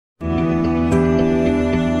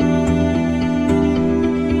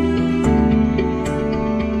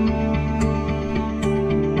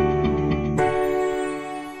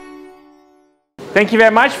Thank you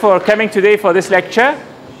very much for coming today for this lecture.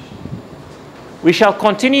 We shall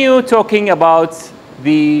continue talking about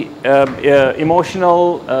the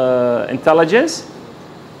emotional intelligence.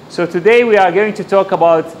 So today we are going to talk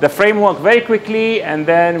about the framework very quickly, and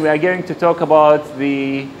then we are going to talk about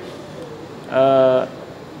the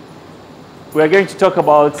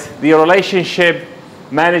relationship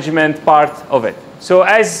management part of it. So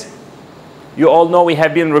as you all know, we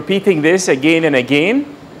have been repeating this again and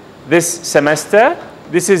again this semester.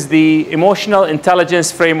 This is the emotional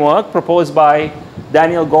intelligence framework proposed by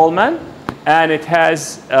Daniel Goleman, and it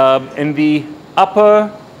has in the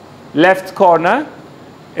upper left corner,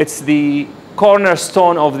 it's the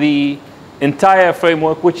cornerstone of the entire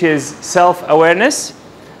framework, which is self-awareness.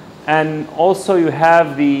 And also you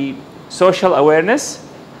have the social awareness.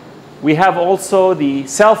 We have also the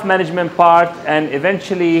self-management part, and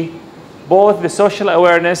eventually both the social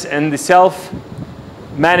awareness and the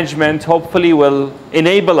self-management hopefully will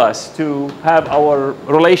enable us to have our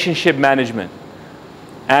relationship management.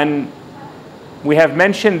 And we have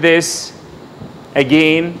mentioned this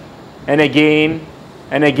again and again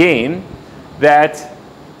and again, that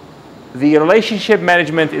the relationship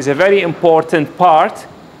management is a very important part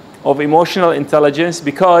of emotional intelligence,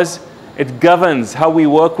 because it governs how we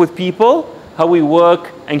work with people, how we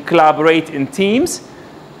work and collaborate in teams.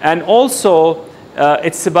 And also,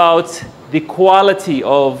 it's about the quality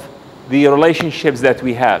of the relationships that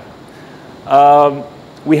we have.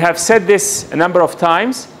 We have said this a number of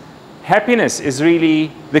times. Happiness is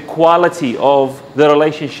really the quality of the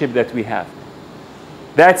relationship that we have.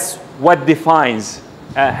 That's what defines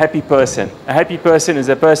a happy person. A happy person is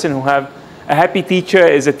a person who have a happy teacher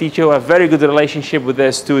is a teacher who have very good relationship with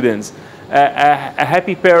their students. A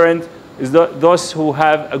happy parent is those who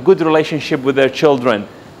have a good relationship with their children,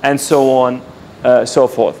 and so on, so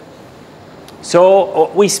forth.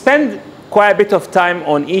 So we spend quite a bit of time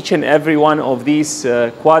on each and every one of these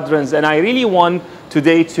quadrants, and I really want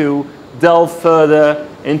today to delve further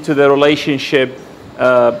into the relationship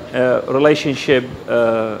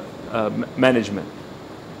management.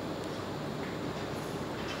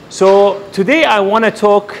 So today I want to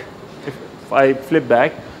talk, if I flip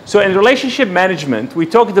back, so in relationship management, we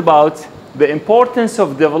talked about the importance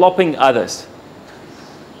of developing others.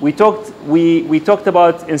 We talked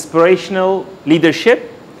about inspirational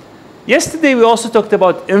leadership. Yesterday we also talked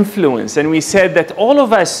about influence, and we said that all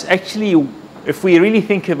of us actually, if we really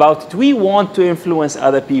think about it, we want to influence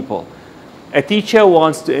other people. A teacher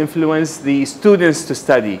wants to influence the students to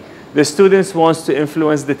study. The students wants to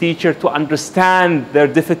influence the teacher to understand their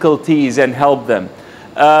difficulties and help them.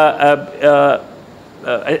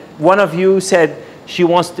 One of you said she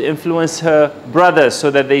wants to influence her brothers so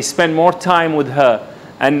that they spend more time with her,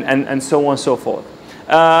 and so on and so forth.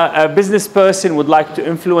 A business person would like to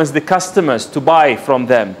influence the customers to buy from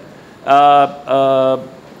them. A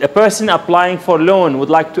person applying for a loan would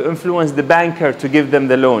like to influence the banker to give them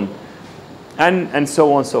the loan, and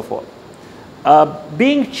so on and so forth.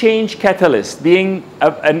 Being change catalyst, being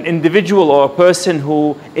an individual or a person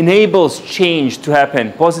who enables change to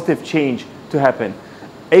happen, positive change to happen,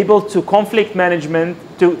 able to conflict management,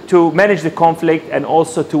 to manage the conflict, and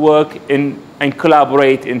also to work in and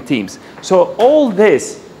collaborate in teams. So all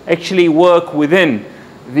this actually work within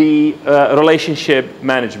the relationship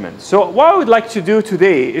management. So what I would like to do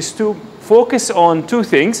today is to focus on two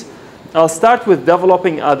things. I'll start with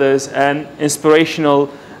developing others and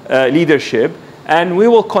inspirational leadership, and we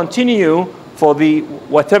will continue for the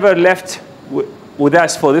whatever left with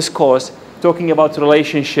us for this course, talking about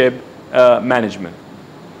relationship management.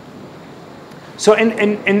 So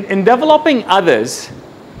in developing others,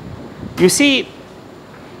 you see,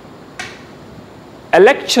 a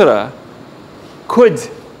lecturer could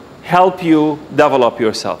help you develop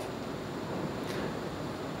yourself.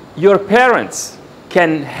 Your parents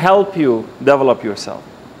can help you develop yourself.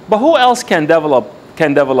 But who else can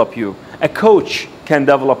develop you? A coach can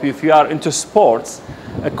develop you. If you are into sports,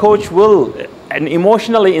 a coach will, an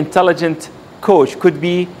emotionally intelligent coach could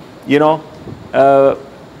be, you know,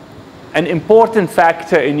 an important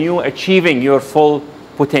factor in you achieving your full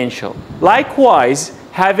potential. Likewise,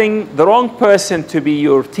 having the wrong person to be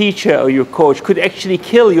your teacher or your coach could actually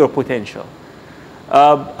kill your potential.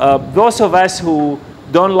 Those of us who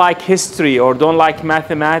don't like history or don't like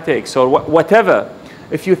mathematics or whatever,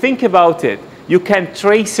 if you think about it, you can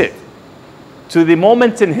trace it to the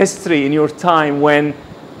moment in history in your time when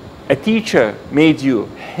a teacher made you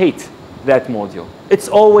hate that module. It's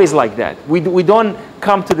always like that. We don't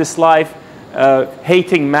come to this life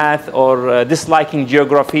hating math or disliking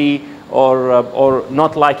geography or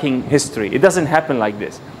not liking history. It doesn't happen like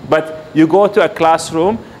this. But you go to a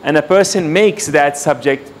classroom and a person makes that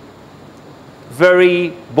subject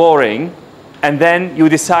very boring, and then you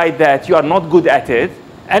decide that you are not good at it,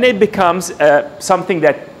 and it becomes something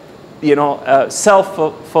that, you know,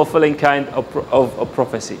 self-fulfilling kind of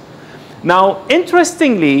prophecy. Now,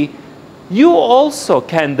 interestingly, you also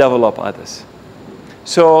can develop others.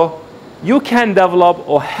 So you can develop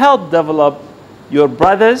or help develop your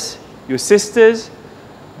brothers, your sisters,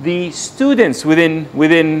 the students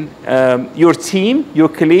within your team, your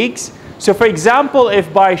colleagues. So for example,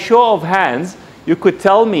 if by show of hands, you could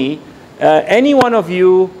tell me any one of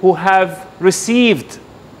you who have received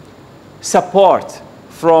support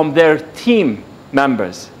from their team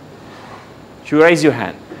members, should you raise your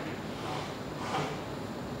hand?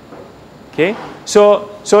 Okay, so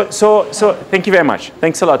thank you very much.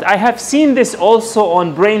 Thanks a lot. I have seen this also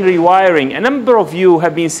on brain rewiring. A number of you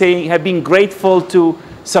have been grateful to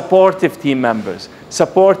supportive team members,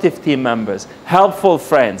 helpful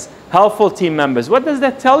friends, helpful team members. What does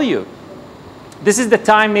that tell you? This is the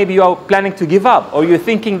time maybe you are planning to give up, or you're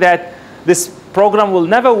thinking that this program will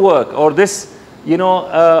never work, or this, you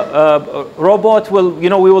know, robot will, you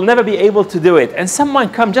know, we will never be able to do it. And someone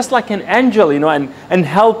come just like an angel, you know, and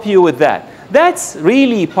help you with that. That's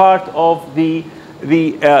really part of the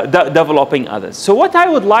developing others. So what I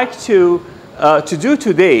would like to do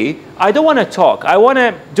today, I don't want to talk. I want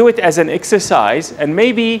to do it as an exercise, and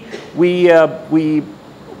maybe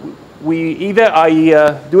either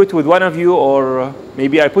I do it with one of you, or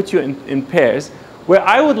maybe I put you in pairs, where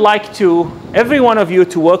I would like every one of you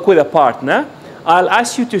to work with a partner. I'll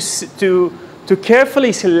ask you to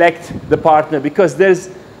carefully select the partner, because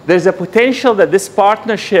there's a potential that this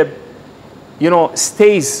partnership, you know,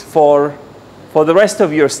 stays for the rest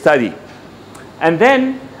of your study. And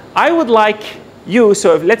then I would like you,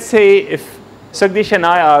 so let's say if Sagdish and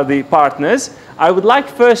I are the partners, I would like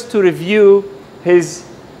first to review his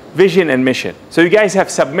vision and mission. So you guys have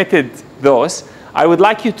submitted those. I would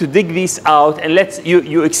like you to dig these out and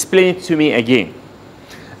you explain it to me again.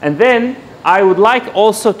 And then I would like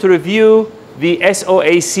also to review the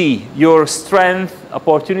SOAC, your strength,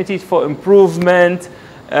 opportunities for improvement,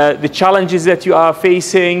 the challenges that you are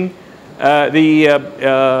facing,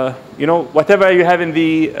 you know, whatever you have in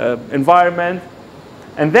the environment.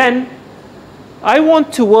 And then I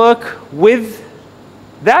want to work with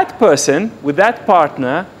that person, with that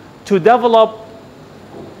partner, to develop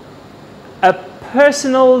a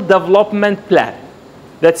personal development plan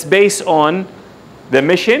that's based on the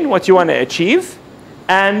mission, what you want to achieve,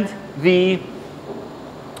 and the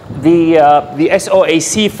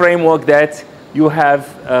SOAC framework that you have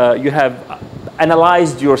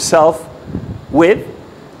analyzed yourself with.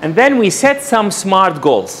 And then we set some SMART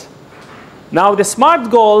goals. Now the SMART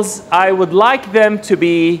goals, I would like them to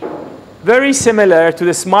be very similar to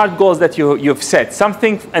the SMART goals that you've set,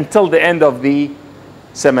 something until the end of the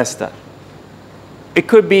semester. It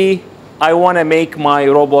could be, I want to make my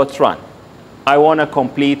robot run. I want to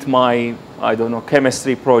complete my, I don't know,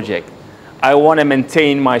 chemistry project. I want to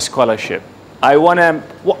maintain my scholarship. I want to,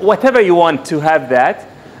 whatever you want to have that,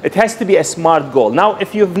 it has to be a SMART goal. Now,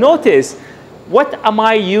 if you've noticed, what am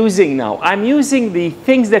I using now? I'm using the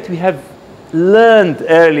things that we have learned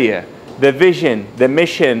earlier, the vision, the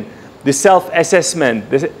mission, the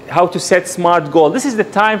self-assessment, how to set SMART goals. This is the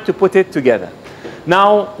time to put it together.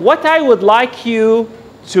 Now, what I would like you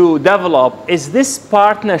to develop is this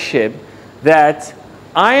partnership that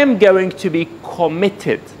I am going to be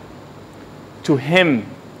committed to him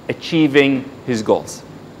achieving his goals.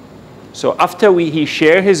 So after he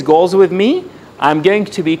shares his goals with me, I'm going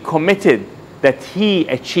to be committed that he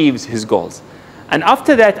achieves his goals. And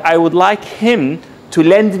after that, I would like him to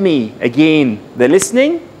lend me, again, the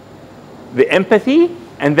listening, the empathy,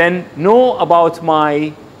 and then know about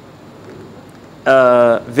my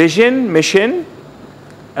vision, mission,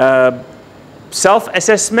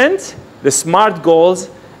 self-assessment, the SMART goals,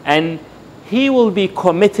 and he will be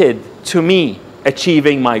committed to me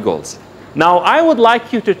achieving my goals. Now, I would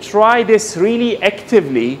like you to try this really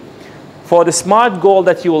actively for the SMART goal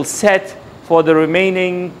that you will set for the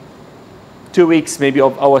remaining 2 weeks, maybe,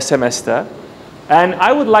 of our semester. And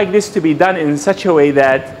I would like this to be done in such a way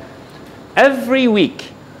that every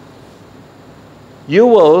week you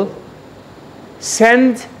will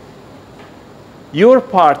send your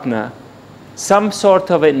partner some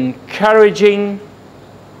sort of an encouraging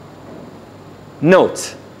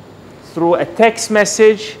note through a text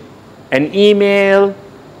message, an email,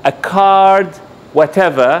 a card,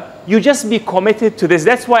 whatever. You just be committed to this.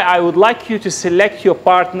 That's why I would like you to select your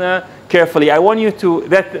partner carefully. I want you to,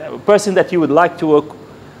 that person that you would like to work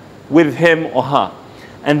with, him or her.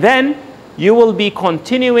 And then you will be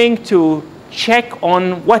continuing to check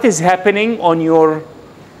on what is happening on your,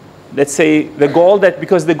 let's say, the goal,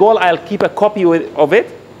 because the goal, I'll keep a copy of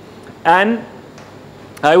it. And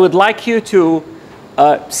I would like you to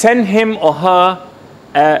send him or her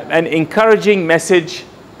an encouraging message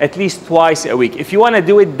at least twice a week. If you want to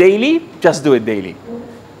do it daily, just do it daily.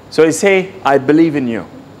 So you say, I believe in you.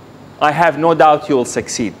 I have no doubt you will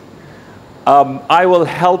succeed. I will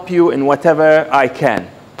help you in whatever I can.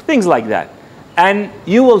 Things like that. And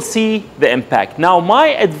you will see the impact. Now, my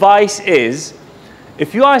advice is,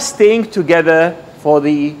 if you are staying together for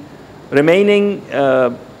the remaining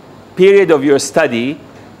period of your study,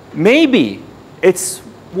 maybe it's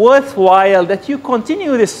worthwhile that you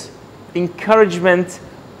continue this encouragement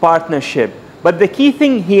partnership. But the key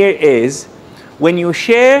thing here is, when you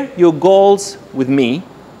share your goals with me,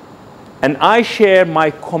 and I share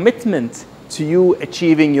my commitment to you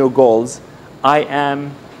achieving your goals, I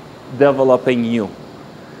am developing you.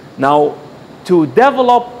 Now, to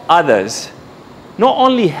develop others, not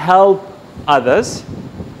only help others,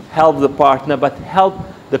 help the partner, but help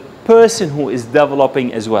the person who is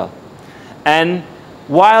developing as well. And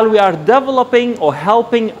while we are developing or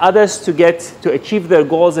helping others to achieve their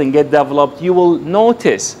goals and get developed, you will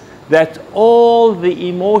notice that all the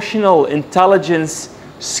emotional intelligence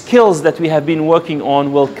skills that we have been working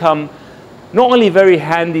on will come not only very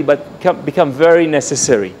handy, but become very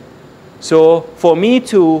necessary. So for me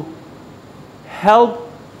to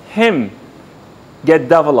help him get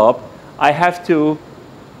developed, I have to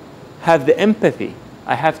have the empathy.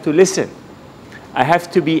 I have to listen. I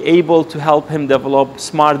have to be able to help him develop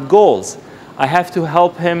smart goals. I have to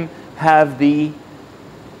help him have the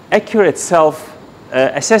accurate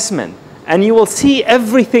self-assessment. And you will see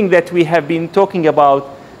everything that we have been talking about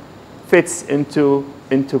fits into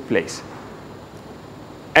place.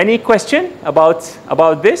 Any question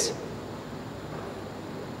about this?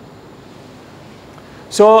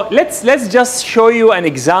 So let's just show you an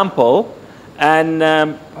example. And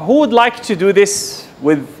who would like to do this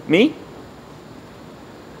with me?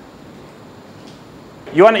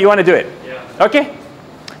 You want to do it? Yeah. Okay.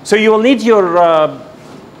 So you will need your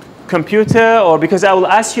computer, or because I will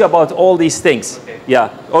ask you about all these things. Okay. Yeah.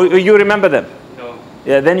 Or you remember them? No.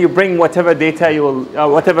 Yeah. Then you bring whatever data you will,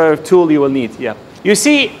 whatever tool you will need. Yeah. You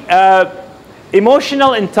see,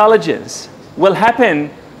 emotional intelligence will happen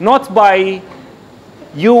not by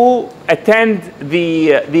you attend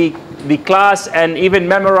the class and even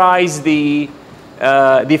memorize the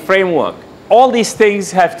framework. All these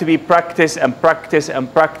things have to be practiced and practiced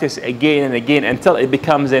and practiced again and again until it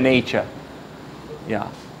becomes a nature. Yeah.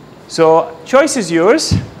 So choice is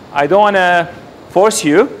yours. I don't want to force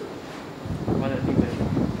you.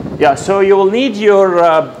 Yeah. So you will need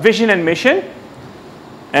your vision and mission,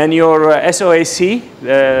 and your SOAC,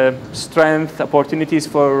 strength, opportunities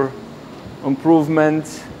for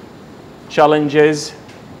improvement, challenges,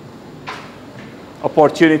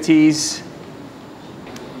 opportunities.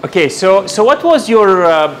 Okay, so what was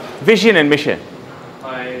your vision and mission?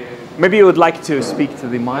 Maybe you would like to speak to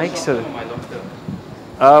the mic. So,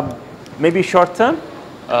 maybe short term?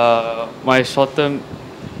 My short term.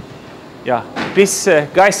 Yeah, please,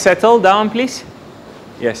 guys, settle down, please.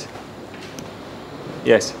 Yes.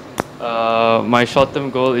 Yes. My short term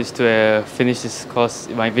goal is to finish this course.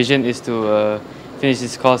 My vision is to finish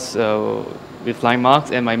this course with flying marks,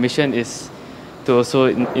 and my mission is to also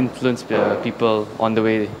influence people on the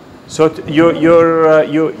way. So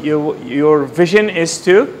your vision is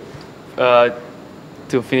to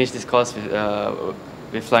finish this course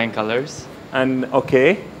with flying colors. And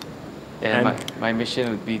okay. And my mission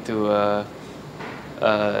would be to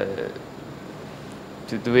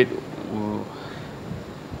do it.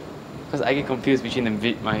 Because I get confused between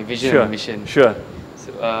my vision and mission. Sure.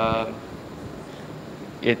 So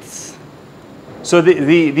it's. So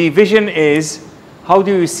the vision is, how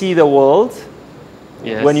do you see the world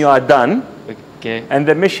when you are done? Okay. And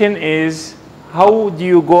the mission is, how do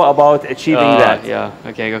you go about achieving that? Yeah.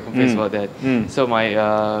 Okay, I got confused about that. So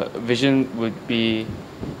my vision would be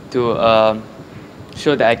to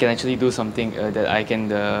show that I can actually do something that I can,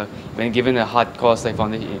 when given a hard course like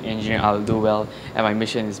foundation engineering, I'll do well. And my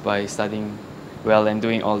mission is by studying well and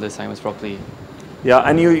doing all the assignments properly. Yeah,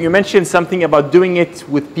 and you mentioned something about doing it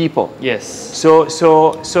with people. Yes.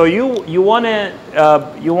 So you wanna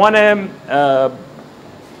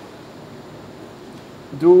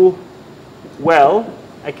do well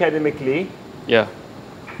academically. Yeah.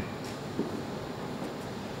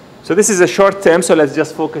 So this is a short term, so let's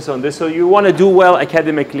just focus on this. So you want to do well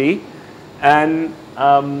academically, and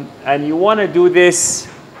you want to do this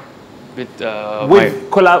with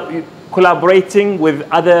collaborating with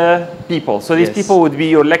other people. So these people would be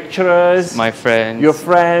your lecturers, my friends, your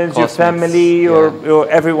friends, your family, your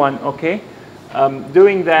everyone. Okay,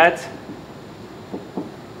 doing that.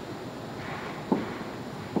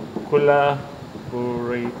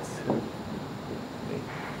 Collaborate.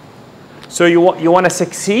 So you want to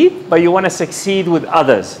succeed, but you want to succeed with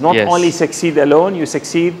others, not only succeed alone. You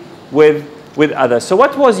succeed with others. So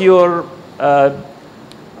what was your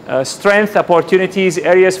strength, opportunities,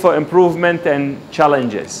 areas for improvement, and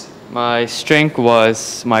challenges? My strength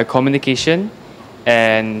was my communication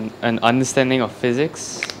and an understanding of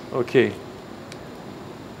physics. Okay.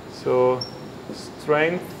 So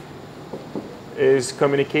strength is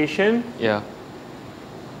communication. Yeah.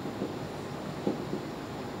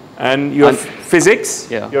 And your physics.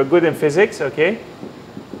 Yeah. You're good in physics. Okay.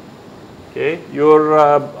 Okay. Your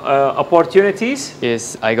opportunities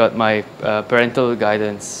is I got my parental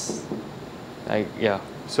guidance.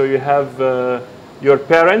 So you have your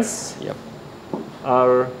parents. Yep.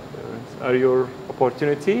 Are your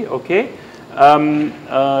opportunity. Okay.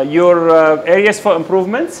 Your areas for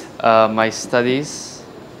improvement. My studies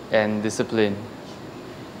and discipline.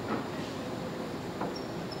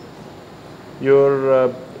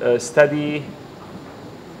 Your study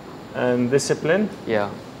and discipline. Yeah.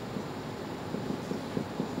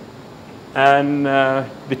 And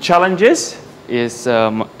the challenges is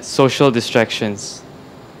social distractions.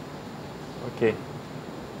 Okay.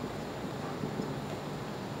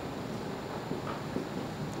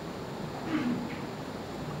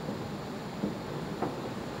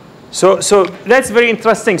 So that's very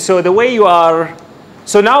interesting. So the way you are.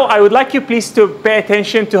 So now I would like you please to pay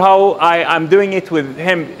attention to how I'm doing it with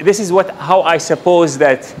him. This is how I suppose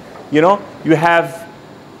that, you have,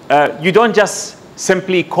 you don't just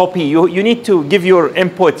simply copy. You need to give your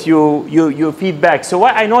input, your feedback. So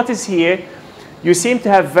what I notice here, you seem to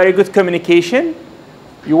have very good communication.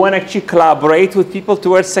 You want to actually collaborate with people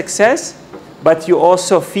towards success, but you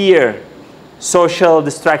also fear social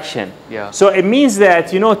distraction. Yeah. So it means that,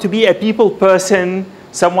 to be a people person,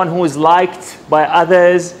 someone who is liked by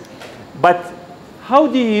others, but how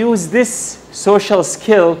do you use this social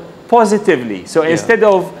skill positively? So instead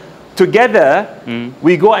of together,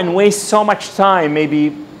 we go and waste so much time,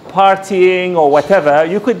 maybe partying or whatever,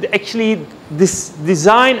 you could actually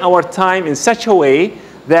design our time in such a way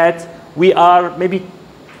that we are maybe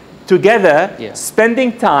together,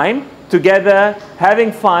 spending time together,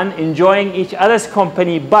 having fun, enjoying each other's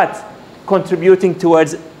company, but contributing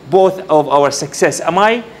towards both of our success. Am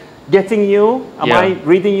I getting you? Am I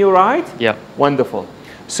reading you right? Yeah. Wonderful.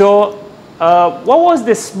 So what was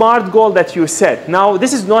the SMART goal that you set? Now,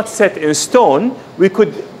 this is not set in stone. We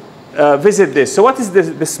could visit this. So what is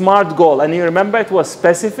the SMART goal? And you remember it was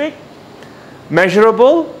specific,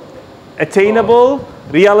 measurable, attainable,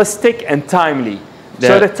 realistic, and timely.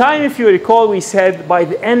 So the time, if you recall, we said by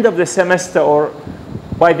the end of the semester or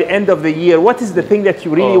by the end of the year, what is the thing that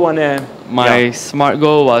you really want to... My SMART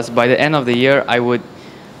goal was by the end of the year, I would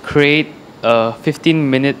create a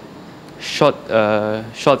 15-minute short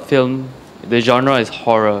film. The genre is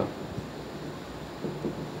horror.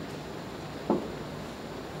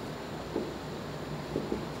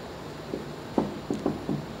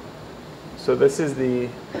 So this is the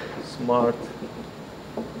SMART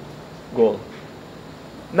goal.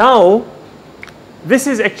 Now, this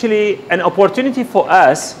is actually an opportunity for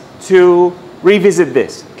us to revisit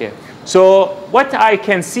this. Okay. So what I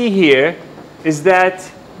can see here is that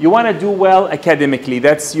you want to do well academically.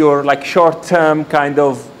 That's your short-term kind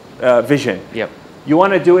of vision. Yep. You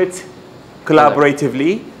want to do it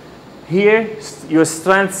collaboratively. Here, your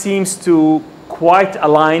strength seems to quite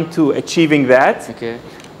align to achieving that. Okay.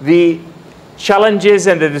 The challenges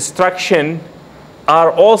and the distraction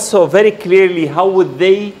are also very clearly how would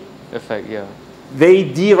they affect, they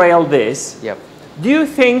derail this. Yep. Do you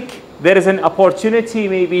think there is an opportunity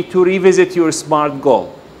maybe to revisit your SMART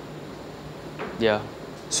goal? Yeah.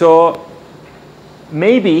 So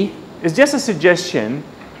maybe it's just a suggestion.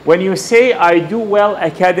 When you say I do well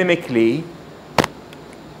academically,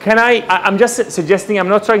 I'm just suggesting, I'm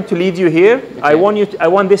not trying to lead you here. Okay. I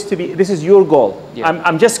want this to be, this is your goal. Yeah.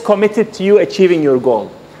 I'm just committed to you achieving your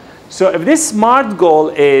goal. So if this SMART goal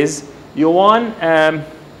is you want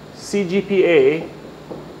CGPA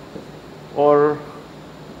or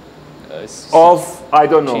of, I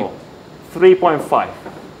don't know, 3.5.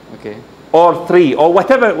 Okay. Or 3, or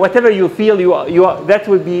whatever you feel that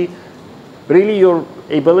would be really your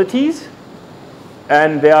abilities,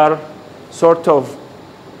 and they are sort of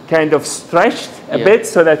kind of stretched a bit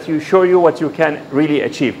so that you show you what you can really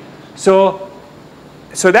achieve. So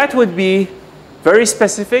that would be very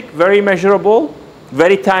specific, very measurable,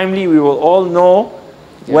 very timely. We will all know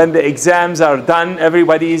when the exams are done,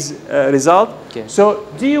 everybody's result. Okay. So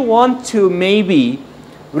do you want to maybe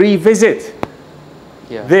revisit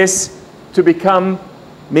this to become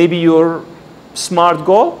maybe your SMART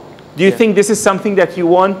goal? Do you think this is something that you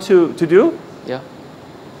want to do? Yeah.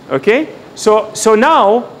 Okay. So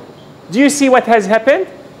now, do you see what has happened?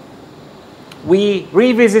 We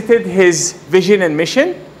revisited his vision and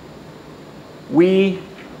mission. We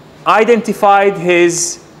identified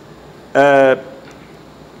his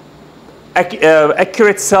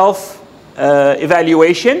accurate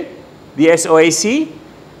self-evaluation, the SOAC,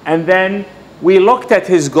 and then we looked at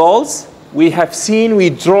his goals. We have seen, we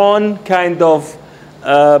drawn kind of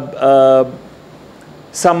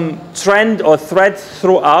some trend or thread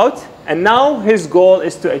throughout, and now his goal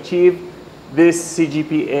is to achieve this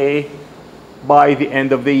CGPA by the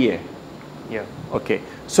end of the year. Yeah. Okay.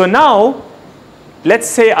 So now, let's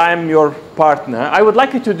say I'm your partner. I would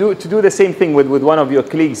like you to do the same thing with one of your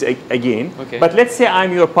colleagues again. Okay. But let's say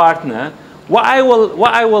I'm your partner. What I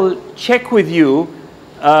will check with you,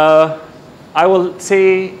 I will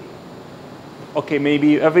say, okay,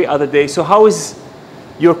 maybe every other day. So how is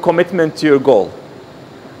your commitment to your goal?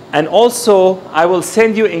 And also, I will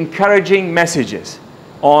send you encouraging messages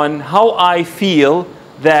on how I feel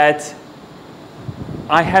that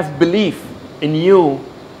I have belief in you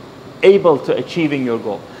able to achieving your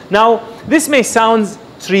goal. Now, this may sound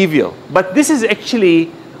trivial, but this is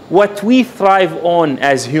actually what we thrive on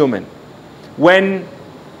as human. When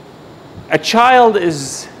a child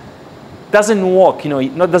doesn't walk,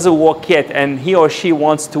 doesn't walk yet, and he or she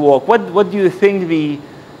wants to walk, what do you think the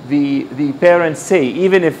parents say?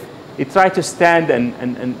 Even if he try to stand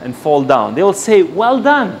and fall down, they will say, well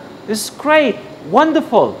done, this is great,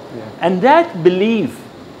 wonderful. Yeah. And that belief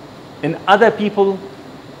in other people's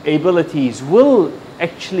abilities will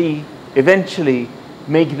actually eventually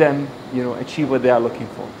make them achieve what they are looking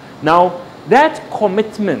for. Now, that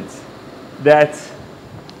commitment that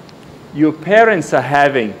your parents are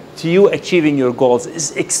having to you achieving your goals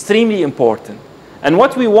is extremely important. And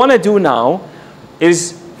what we want to do now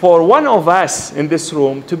is for one of us in this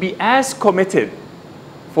room to be as committed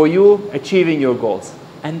for you achieving your goals.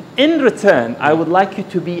 And in return, I would like you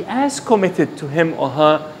to be as committed to him or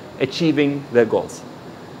her achieving their goals.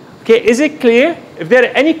 Okay, is it clear? If there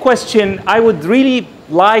are any question, I would really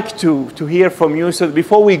like to hear from you. So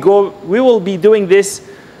before we go, we will be doing this,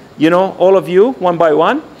 all of you, one by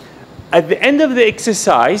one. At the end of the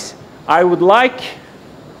exercise, I would like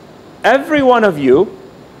every one of you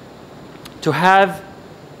to have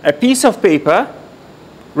a piece of paper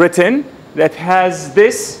written that has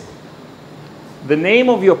this, the name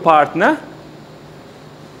of your partner,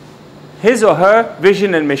 his or her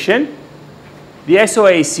vision and mission, the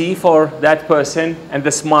SOAC for that person, and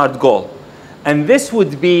the SMART goal. And this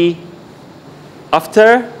would be,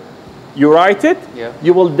 after you write it,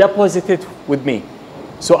 you will deposit it with me.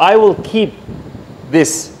 So I will keep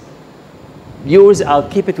this. Yours, I'll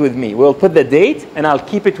keep it with me. We'll put the date, and I'll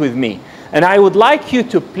keep it with me. And I would like you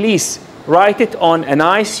to please write it on a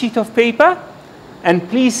nice sheet of paper, and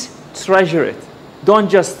please treasure it. Don't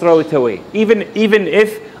just throw it away. Even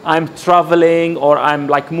if I'm traveling or I'm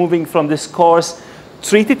like moving from this course,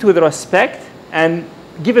 treat it with respect and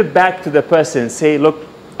give it back to the person. Say, look,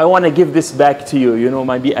 I want to give this back to you,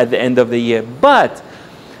 maybe at the end of the year. But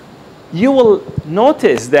you will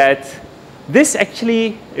notice that this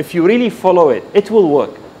actually, if you really follow it, it will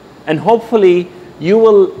work. And hopefully you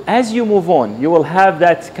will, as you move on, you will have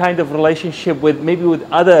that kind of relationship with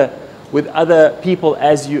other people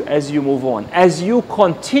as you move on. As you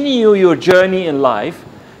continue your journey in life,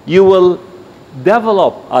 you will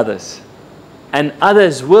develop others, and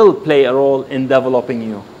others will play a role in developing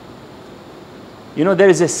you. There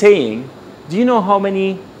is a saying, do you know how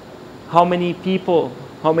many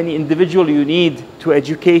individuals you need to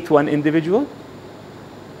educate one individual?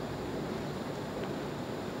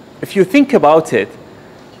 If you think about it,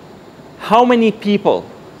 how many people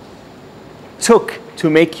took to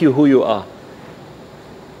make you who you are?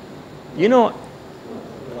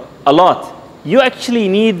 A lot. You actually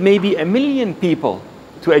need maybe 1 million people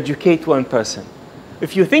to educate one person.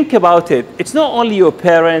 If you think about it, it's not only your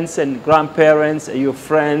parents and grandparents and your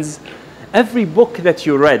friends. Every book that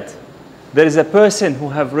you read, there is a person who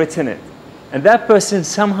have written it. And that person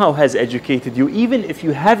somehow has educated you, even if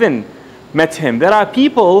you haven't met him. There are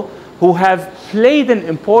people who have played an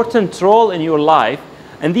important role in your life,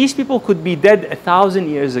 and these people could be dead 1,000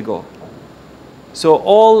 years ago.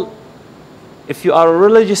 So if you are a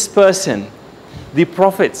religious person, the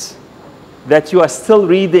prophets that you are still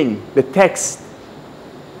reading, the text,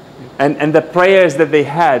 and the prayers that they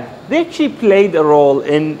had, they actually played a role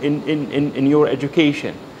in your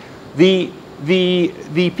education. The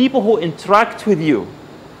people who interact with you,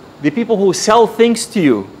 the people who sell things to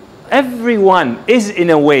you, everyone is in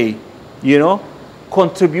a way, you know,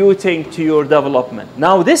 contributing to your development.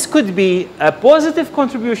 Now, this could be a positive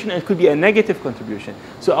contribution, it could be a negative contribution.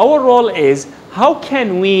 So our role is, how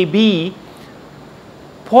can we be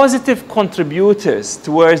positive contributors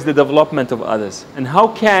towards the development of others? And how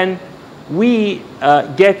can we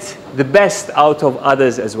get the best out of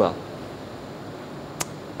others as well?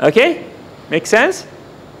 Okay? Make sense?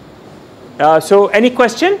 So any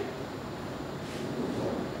question?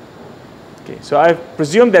 Okay, so I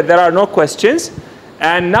presume that there are no questions.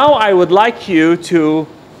 And now I would like you to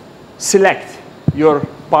select your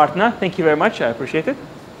partner. Thank you very much. I appreciate it.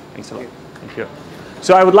 Thanks a lot. Thank you.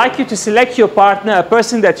 So I would like you to select your partner, a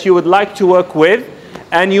person that you would like to work with.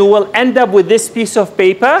 And you will end up with this piece of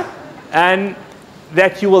paper, and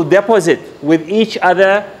that you will deposit with each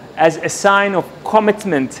other as a sign of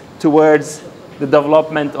commitment towards the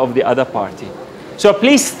development of the other party. So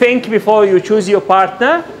please think before you choose your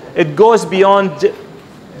partner. It goes beyond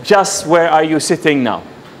just where are you sitting now.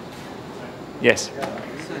 Yes.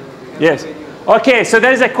 Yes. Okay, so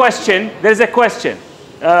there's a question. There's a question.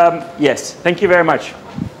 Yes, thank you very much.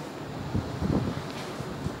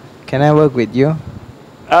 Can I work with you?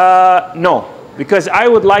 No, because I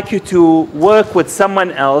would like you to work with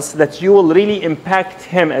someone else that you will really impact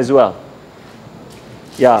him as well.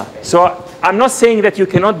 Yeah, so I'm not saying that you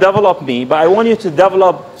cannot develop me, but I want you to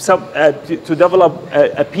develop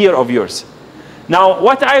a peer of yours. Now,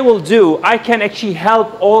 what I will do, I can actually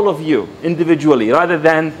help all of you individually, rather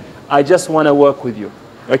than I just want to work with you.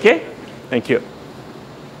 Okay? Thank you.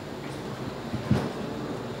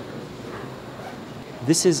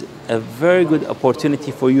 This is a very good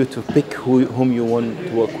opportunity for you to pick whom you want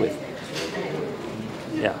to work with.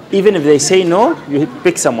 Yeah. Even if they say no, you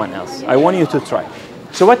pick someone else. I want you to try.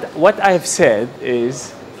 So what I have said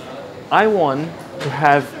is, I want to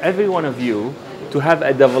have every one of you to have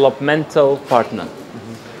a developmental partner.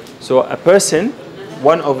 So a person,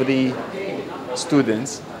 one of the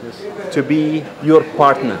students, to be your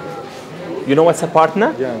partner. You know what's a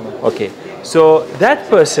partner? Yeah, I know. Okay. So that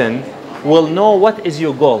person will know what is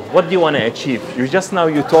your goal. What do you want to achieve? You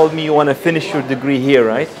told me you want to finish your degree here,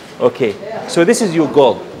 right? Okay. So this is your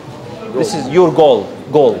goal. This is your goal.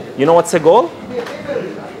 You know what's a goal?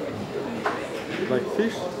 Like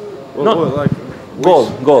fish? Or No. like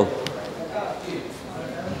Goal.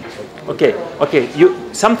 Okay.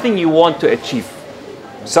 Something you want to achieve.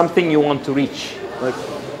 Something you want to reach. like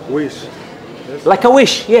wish. Yes. Like a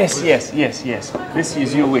wish. Yes. This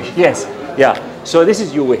is your wish. Yes. Yeah. So this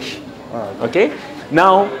is your wish. Okay?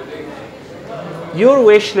 Now, your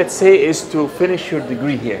wish, let's say, is to finish your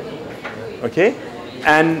degree here. Okay?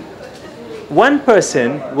 And one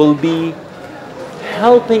person will be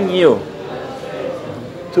helping you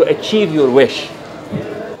to achieve your wish.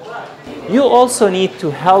 You also need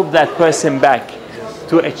to help that person back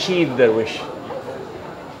to achieve their wish.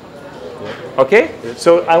 Okay?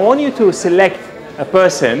 So I want you to select a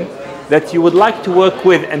person that you would like to work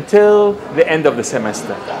with until the end of the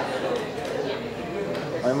semester.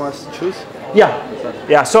 I must choose?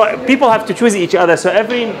 Yeah. So people have to choose each other. So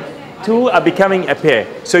every two are becoming a pair.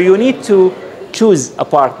 So you need to choose a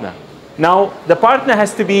partner. Now, the partner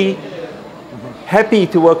has to be happy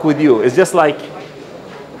to work with you. It's just like,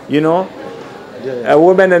 you know, a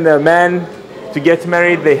woman and a man to get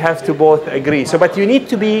married, they have to both agree. So, but you need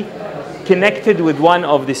to be connected with one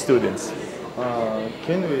of the students.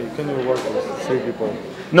 Can we work with 3 people?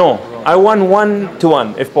 No, I want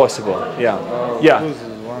 1-to-1 if possible. Yeah. Who's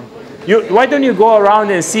one? Why don't you go around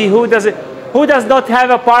and see who does not have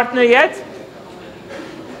a partner yet?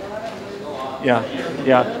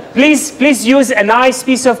 Yeah. Please use a nice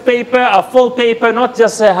piece of paper, a full paper, not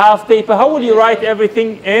just a half paper. How will you write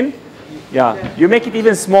everything in? Yeah. You make it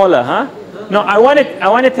even smaller, huh? No, I want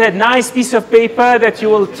it a nice piece of paper that you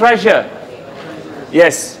will treasure.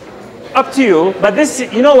 Yes. Up to you, but this,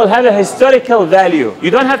 will have a historical value.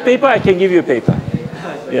 You don't have paper, I can give you paper.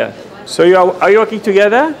 Yeah. So are you working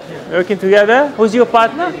together? Working together? Who's your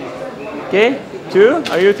partner? Okay. 2.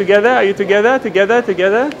 Are you together? Are you together?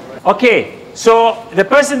 Together? Okay. So the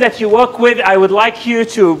person that you work with, I would like you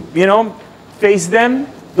to, face them.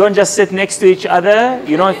 Don't just sit next to each other.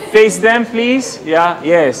 Face them, please. Yeah.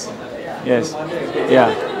 Yes.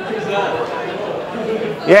 Yeah.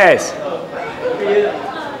 Yes.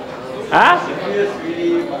 Huh?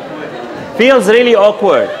 Feels really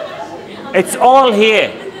awkward. It's all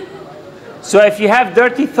here. So if you have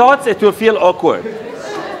dirty thoughts, it will feel awkward.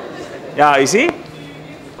 Yeah, you see?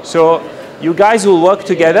 So you guys will work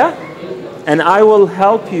together, and I will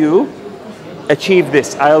help you achieve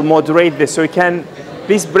this. I'll moderate this. So you can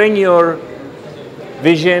please bring your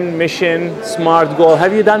vision, mission, SMART goal.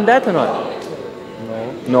 Have you done that or not?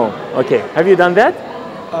 No. No. Okay. Have you done that?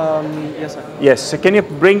 Yes, sir. Yes. So can you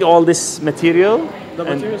bring all this material? The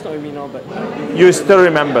material's not with me now, but You still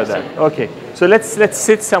remember that? Okay. So let's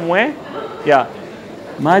sit somewhere. Yeah.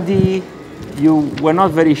 Mahdi, you were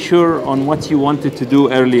not very sure on what you wanted to do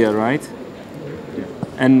earlier, right?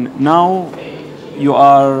 And now you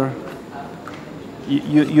are.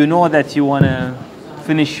 You know that you want to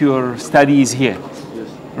finish your studies here,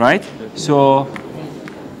 right? So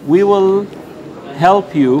we will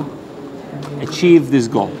help you achieve this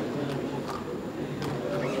goal.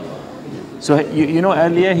 So you know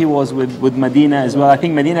earlier he was with Medina as well. I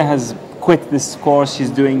think Medina has quit this course. She's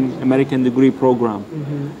doing American degree program.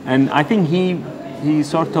 And I think he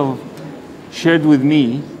sort of shared with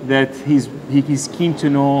me that he's keen to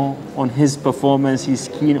know on his performance. He's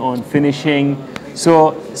keen on finishing.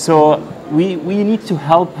 So we need to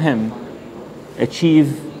help him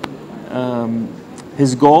achieve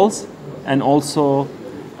his goals and also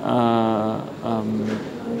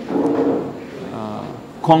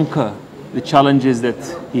conquer the challenges that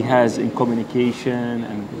he has in communication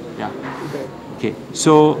and yeah. Okay.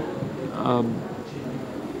 So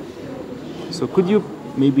could you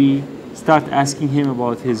maybe start asking him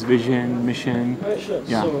about his vision, mission? sure.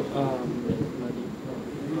 Yeah.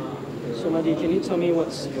 So Mahdi, can you tell me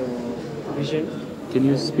what's your vision? Can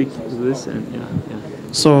you speak to this? And yeah.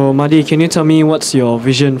 So Mahdi, can you tell me what's your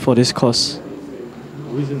vision for this course?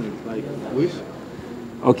 Vision, like wish?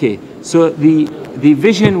 Okay. So the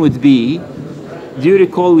vision would be. Do you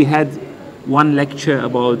recall we had one lecture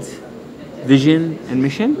about vision and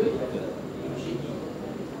mission?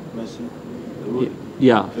 Mission?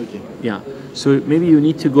 Yeah. Okay. Yeah. So maybe you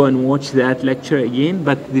need to go and watch that lecture again.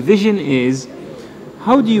 But the vision is,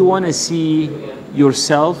 how do you want to see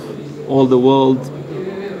yourself or the world,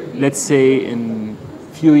 let's say in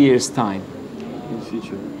few years' time? In the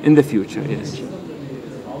future. In the future, yes. I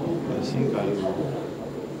think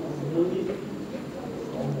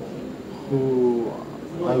who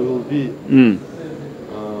I will be.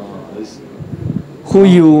 Is, Who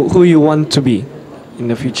you want to be in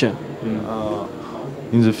the future?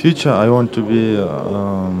 in the future, I want to be.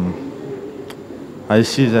 I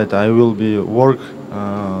see that I will be work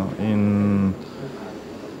in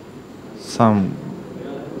some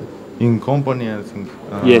company. I think.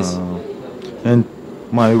 Yes. And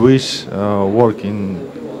my wish work in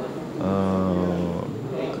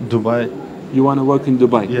Dubai. You want to work in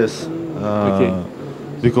Dubai? Yes. Okay.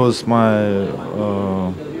 Because my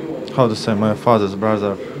my father's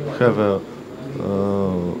brother have a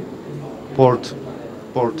port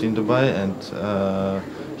in Dubai, and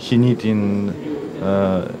he need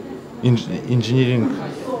engineering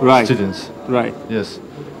Right. students. Right. Yes.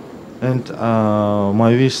 And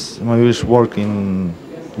my wish work in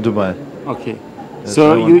Dubai. Okay. Yes, So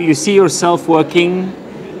I want- you see yourself working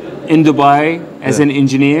in Dubai as Yeah. an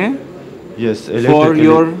engineer Yes. for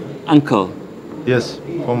your uncle? Yes,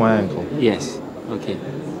 for my uncle. Yes. Okay.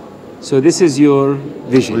 So this is your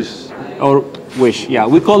vision Wish. or wish. Yeah,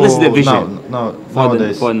 we call this the For vision. Now, For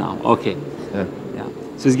nowadays. for now. Okay. Yeah. Yeah.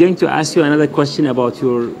 So he's going to ask you another question about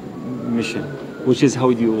your mission, which is how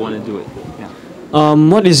do you want to do it? Yeah.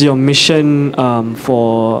 What is your mission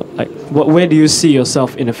for like where do you see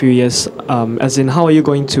yourself in a few years? As in, how are you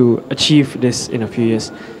going to achieve this in a few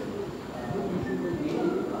years?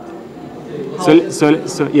 So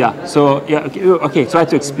yeah. Okay. Try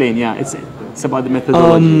to explain. Yeah. It's about the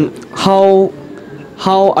methodology.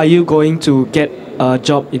 How are you going to get a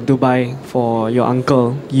job in Dubai for your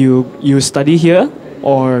uncle? You study here,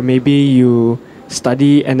 or maybe you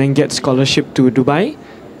study and then get scholarship to Dubai?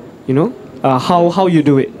 You know, how you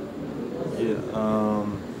do it? Yeah,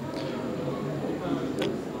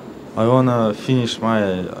 I wanna finish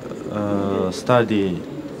my study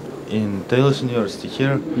in Taylor's University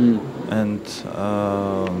here, and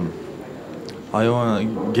I wanna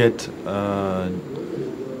get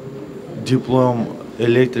diploma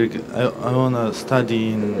electric. I wanna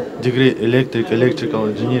study in degree electrical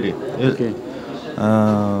engineering. Okay.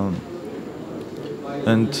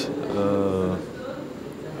 And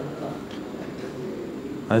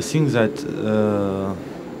I think that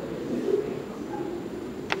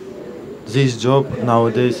this job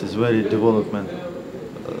nowadays is very development.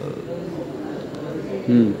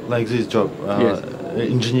 Like this job, Yes.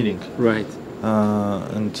 engineering, Right.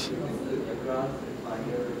 and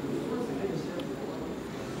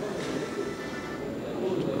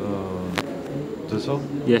That's all?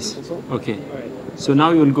 Yes. Okay. So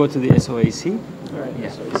now you will go to the SOAC. Alright,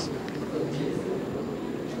 Yeah.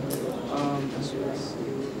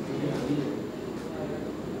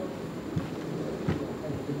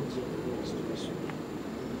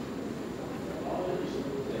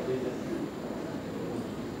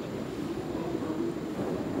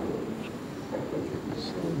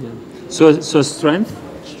 So strength,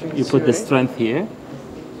 you put the strength here.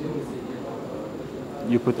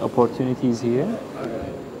 You put opportunities here.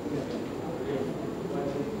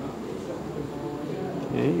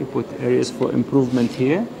 Okay, you put areas for improvement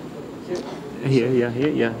here. Here.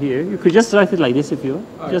 You could just write it like this if you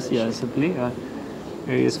want. Just, simply.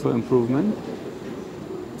 Areas for improvement.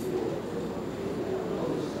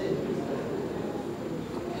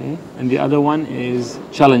 Okay, and the other one is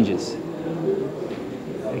challenges.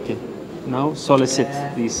 Okay, now solicit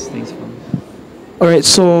these things from. All right.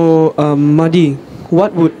 So, Madi,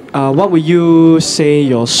 what would you say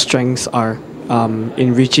your strengths are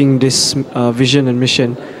in reaching this vision and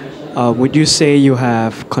mission? Would you say you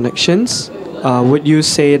have connections? Would you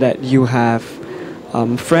say that you have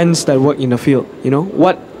friends that work in the field? You know,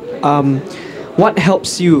 what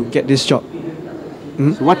helps you get this job?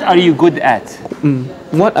 So what are you good at?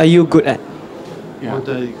 What are you good at? Yeah. What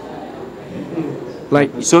I,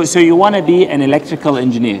 Like, So you want to be an electrical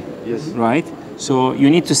engineer, yes. right? So you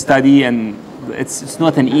need to study, and it's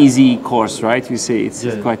not an easy course, right? You say it's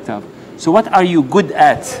Yeah. quite tough. So what are you good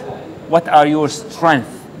at? What are your strengths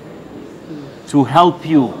to help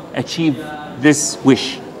you achieve this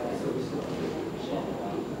wish?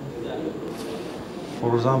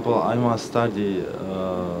 For example, I must study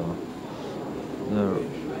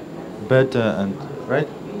better and right.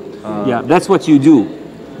 Yeah, that's what you do.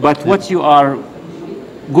 But what you are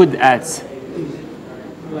good at?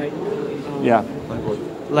 Yeah. Like what?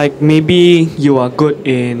 like maybe you are good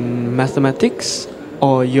in mathematics,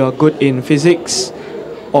 or you are good in physics,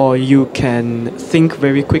 or you can think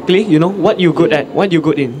very quickly. You know what you good at, what you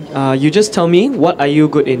good in. You just tell me what are you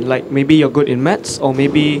good in. Like maybe you're good in maths, or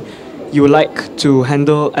maybe you like to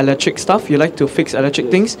handle electric stuff. You like to fix electric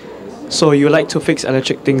things. So you like to fix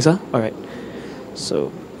electric things, huh? All right.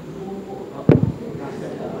 So.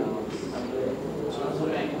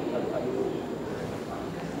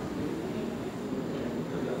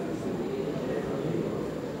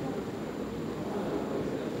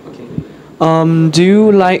 Do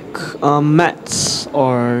you like maths,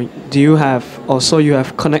 or do you have also you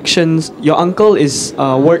have connections? Your uncle is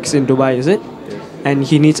works in Dubai, is it? Yes. And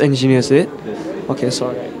he needs engineers, is it? Yes. Okay,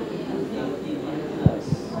 sorry.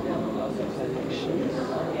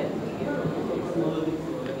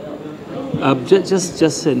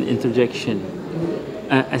 Just an interjection.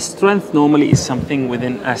 A strength normally is something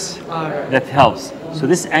within us that helps. So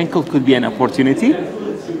this ankle could be an opportunity.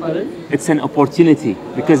 It's an opportunity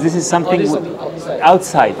because this is something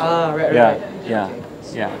outside. Yeah.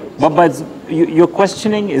 But your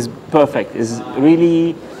questioning is perfect. Is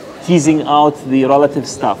really teasing out the relative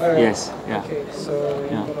stuff. Yes. Yeah. Okay, so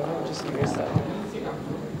Yeah. just erase that.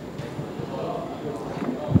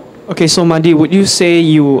 Okay, so Madi, would you say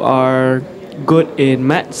you are good in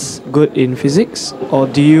maths, good in physics, or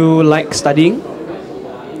do you like studying?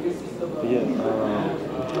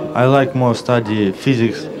 I like more study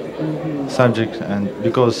physics subject, and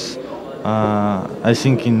because I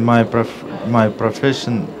think in my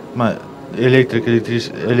profession, my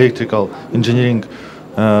electrical engineering,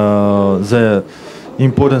 the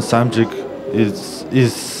important subject is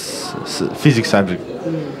physics subject.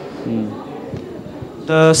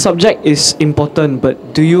 The subject is important,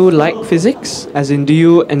 but do you like physics? As in, do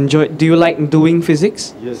you like doing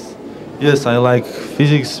physics? Yes. Yes, I like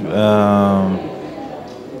physics. You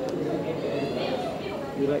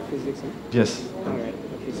like physics, huh? Yes. Alright,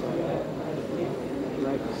 okay, so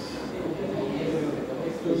like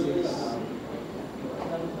physics.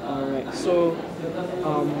 Alright, so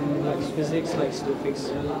likes physics, likes to fix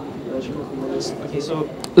electrical components. Okay, so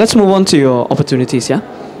let's move on to your opportunities, yeah?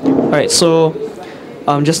 Alright, so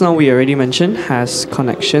just now we already mentioned has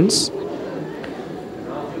connections.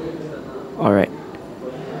 Alright.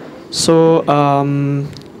 So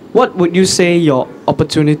what would you say your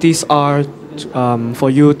opportunities are for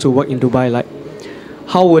you to work in Dubai? Like,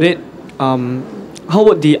 how would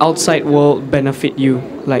the outside world benefit you?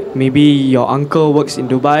 Like maybe your uncle works in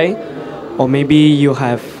Dubai, or maybe you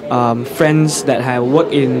have friends that have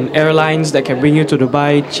worked in airlines that can bring you to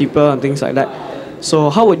Dubai cheaper and things like that.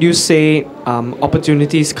 So how would you say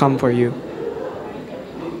opportunities come for you?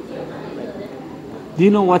 Do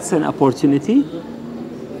you know what's an opportunity?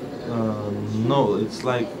 No, it's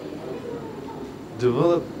like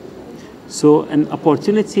develop. So an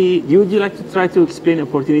opportunity, would you like to try to explain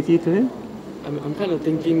opportunity to him? I'm kind of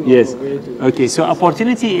thinking Yes. of a way to... Okay, so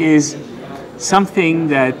opportunity is something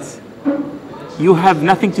that you have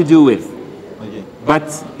nothing to do with, Okay. but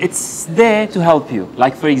it's there to help you.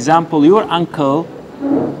 Like for example, your uncle,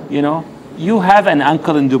 you know, you have an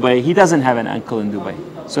uncle in Dubai, he doesn't have an uncle in Dubai.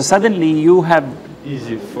 So suddenly you have,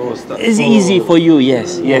 Easy for start. it's easy for you,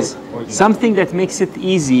 yes, yes. Okay. Something that makes it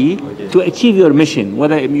easy Okay. to achieve your mission,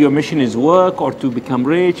 whether your mission is work or to become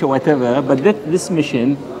rich or whatever, but this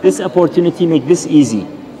mission, this opportunity make this easy.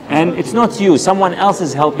 And it's not you, someone else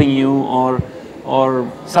is helping you or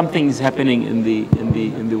something is happening in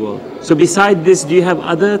the world. So beside this, do you have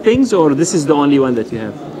other things or this is the only one that you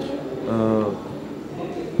have?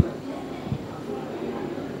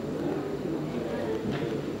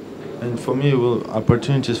 And for me,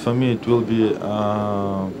 opportunities for me, it will be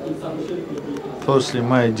firstly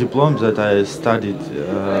my diplomas that I studied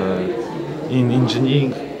in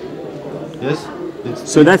engineering. Yes.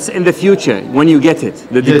 So that's in the future when you get it,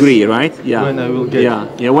 the Yes, degree, right? Yeah. when I will get yeah.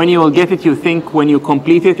 Yeah. When you will get it, you think when you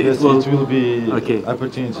complete it, Yes, it will. it will be Okay.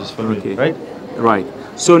 opportunities for me, Okay. right? Right.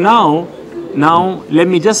 So now let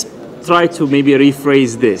me just try to maybe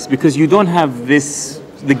rephrase this because you don't have this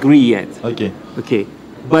degree yet. Okay. Okay.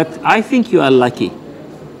 But I think you are lucky.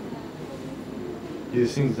 You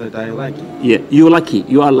think that I like it Yeah, you're lucky.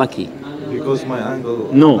 You are lucky. because my uncle?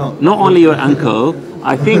 No, not only your uncle.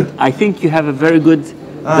 I think you have a very good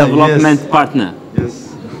Ah, development yes. partner.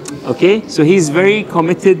 Yes. Okay, so he's very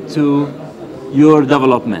committed to your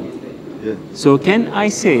development. Yeah. So can I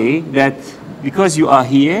say that because you are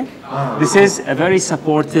here, this is a very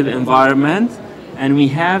supportive environment, and we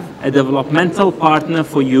have a developmental partner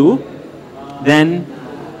for you, then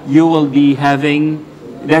you will be having,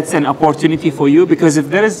 that's an opportunity for you, because if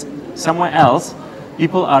there is somewhere else,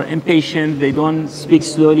 people are impatient, they don't speak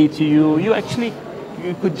slowly to you,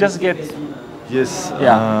 you could just get, Yes.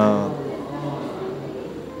 Yeah.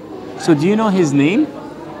 So do you know his name?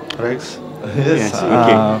 Rex. Yes. Yes,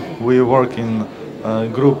 okay. We work in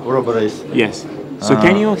group robberies. Yes. So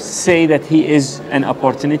can you say that he is an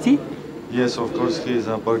opportunity? Yes, of course, he is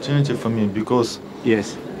an opportunity for me because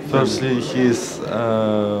Yes. firstly he is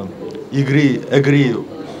agree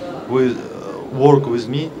with work with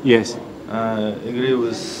me. Yes. Agree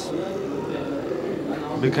with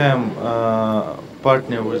become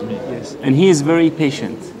partner with me. Yes. And he is very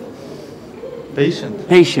patient. Patient.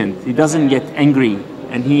 Patient. He doesn't get angry,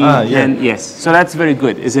 and he Ah, yeah. can, yes. So that's very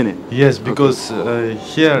good, isn't it? Yes, because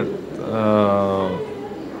here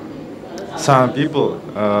some people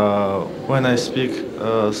when I speak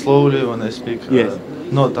slowly, when I speak Yes.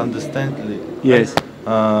 not understandly. Yes.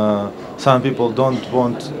 Some people don't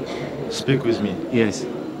want speak with me, Yes.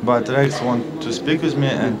 but Rex want to speak with me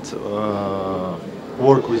and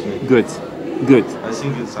work with me. Good. Good. I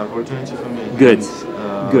think it's an opportunity for me. Good.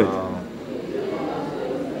 And, Good.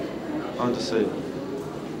 How to say?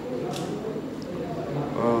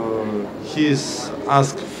 He's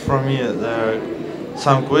asked from me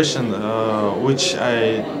some question which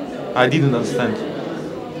I didn't understand.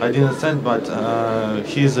 I didn't understand, but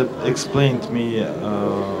he's explained me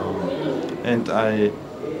and I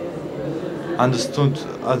understood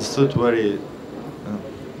very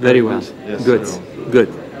Very well. Yes, Good. very well. Good.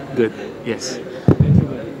 Good. Yes.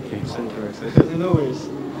 No worries.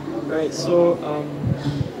 Right, so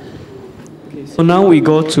so now we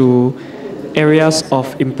go to areas of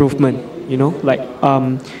improvement, you know, like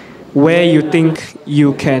where you think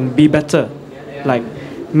you can be better. Like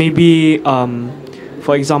maybe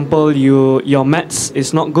for example your maths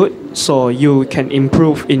is not good, so you can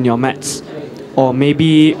improve in your maths. Or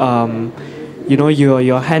maybe you know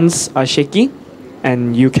your hands are shaky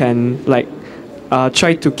and you can like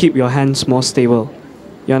try to keep your hands more stable.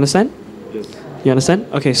 You understand? Yes. You understand?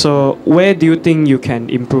 Okay, so where do you think you can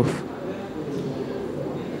improve?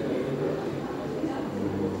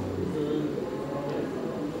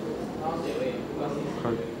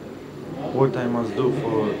 What I must do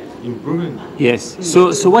for improving? Yes.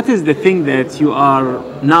 So what is the thing that you are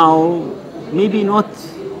now maybe not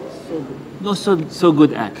so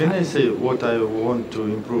good at? Can I say what I want to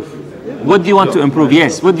improve? What do you want to improve?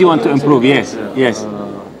 Yes. What do you want to improve? Yes. Yes.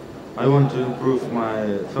 I want to improve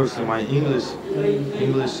firstly my English,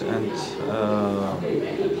 and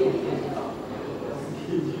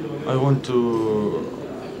I want to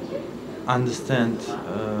understand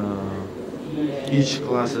each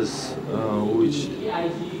classes which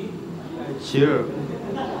here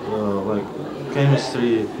like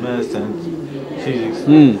chemistry, math, and physics.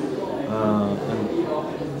 And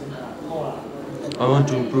I want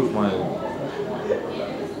to improve my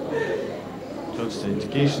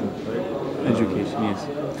education, right? Education, yes.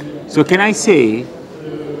 So can I say,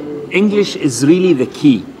 English is really the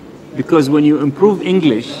key, because when you improve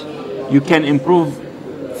English, you can improve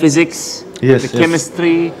physics, Yes, the yes.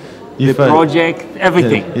 chemistry, If the I- project,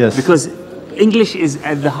 everything. Yeah, yes. Because English is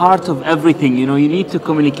at the heart of everything. You know, you need to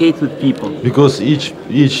communicate with people. Because each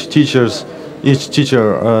teacher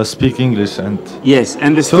speak English, and Yes,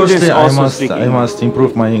 and the students firstly also speak I English. must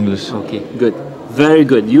improve my English. Okay, good. Very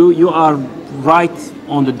good. You are right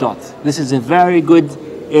on the dot. This is a very good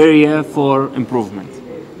area for improvement.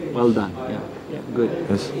 Well done. Yeah, good.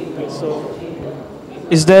 Yes.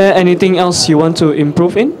 Is there anything else you want to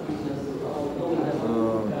improve in?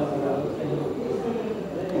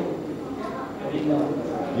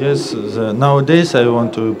 Yes. Nowadays I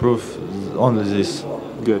want to improve only this.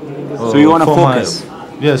 Good. So you want to For focus.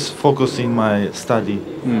 Yes, focus in my study.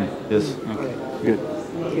 Yes. Good.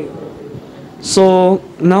 So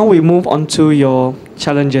now we move on to your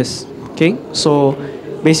challenges. Okay, so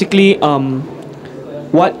basically,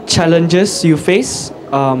 what challenges you face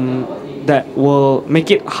that will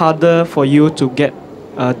make it harder for you to get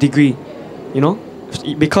a degree? You know,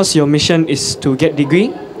 because your mission is to get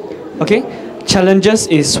degree. Okay, challenges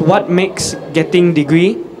is what makes getting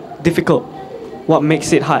degree difficult. What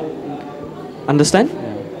makes it hard? Understand?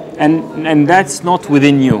 And that's not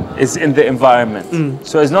within you, it's in the environment.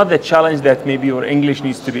 So it's not the challenge that maybe your English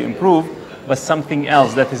needs to be improved, but something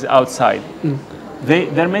else that is outside.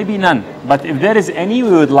 There may be none, but if there is any,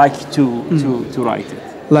 we would like to write it.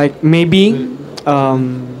 Like maybe,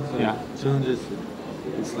 Yeah. Challenges.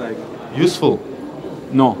 It's like useful.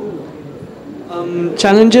 No.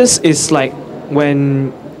 challenges is like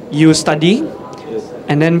when you study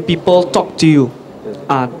and then people talk to you.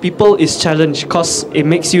 People is challenge because it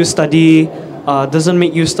makes you study, doesn't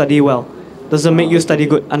make you study well, doesn't make you study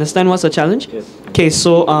good. Understand what's a challenge? Yes. Okay,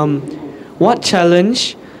 so what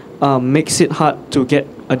challenge makes it hard to get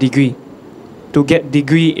a degree? To get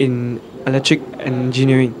degree in electric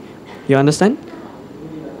engineering. You understand?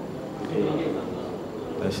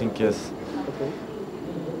 I think yes.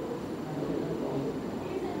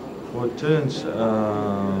 For challenge,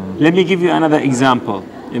 Let me give you another example.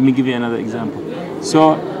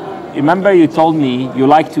 So, remember you told me you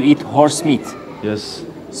like to eat horse meat. yes.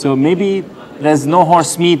 So maybe there's no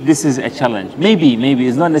horse meat, this is a challenge. Maybe,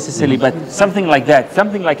 it's not necessarily, but something like that.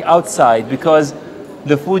 Something like outside, because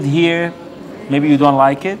the food here, maybe you don't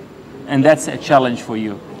like it, and that's a challenge for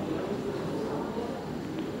you.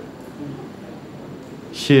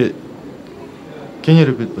 Here, can you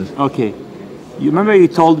repeat, please? Okay. You remember you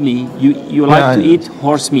told me you like to eat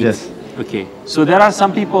horse meat. Yes. Okay. So there are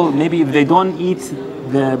some people, maybe if they don't eat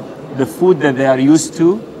the food that they are used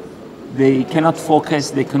to, they cannot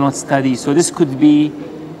focus, they cannot study. So this could be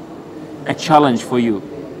a challenge for you.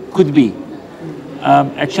 Could be.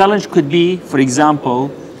 A challenge could be, for example,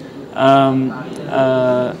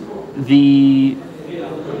 the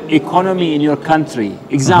economy in your country,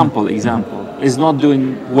 example, is not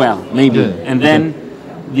doing well, maybe. Yeah. And then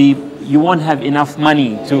you won't have enough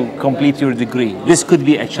money to complete your degree. This could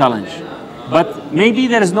be a challenge. But maybe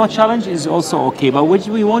there is no challenge, is also okay. But what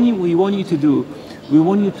we want you to do, we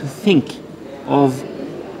want you to think of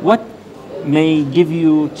what may give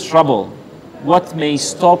you trouble, what may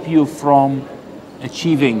stop you from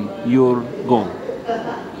achieving your goal.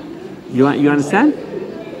 You understand?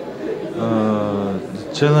 The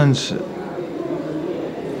challenge.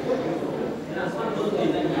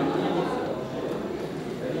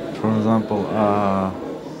 For example,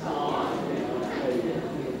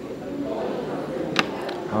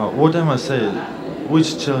 what am I saying?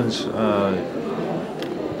 Which challenge?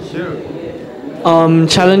 Here.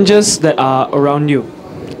 Challenges that are around you,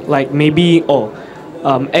 like maybe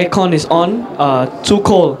aircon is on, too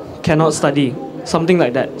cold, cannot study, something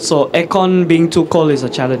like that. So aircon being too cold is a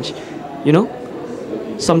challenge, you know,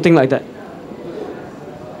 something like that.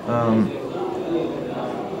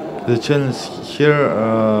 The challenge here,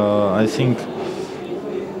 I think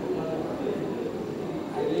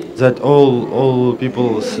that all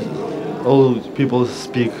people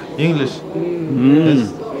speak English.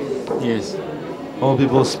 Yes. Yes. All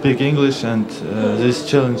people speak English, and this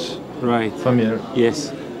challenge Right. from here.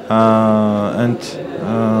 Yes. And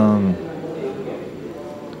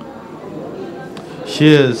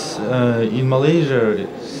here in Malaysia,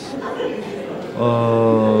 it's,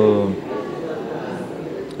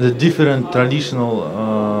 the different traditional,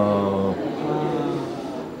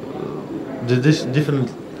 different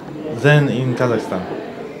than in Kazakhstan.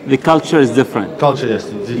 The culture is different. Culture, yes,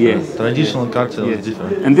 it's different. Yes. Traditional culture Yes. is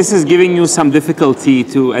different. And this is giving you some difficulty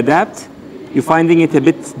to adapt? You're finding it a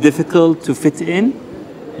bit difficult to fit in?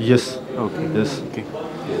 Yes. Okay. Yes. Okay.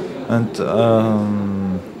 and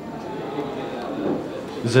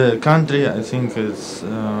the country, I think, is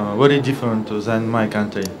very different than my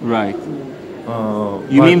country. Right.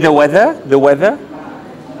 You but mean the weather? The weather?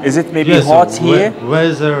 Is it maybe yes, hot here?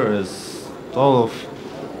 Weather is all of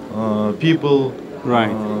people.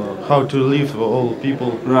 Right. How to live all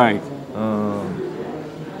people. Right.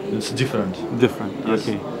 It's different. Different. Yes.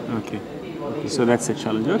 Okay. Okay. Okay. So that's a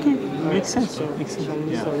challenge. Okay. Makes sense. Makes sense.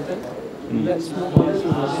 Yeah. Let's move on to the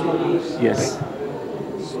smart goals. Yes.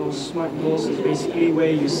 So smart goals is basically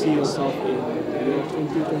where you see yourself in the year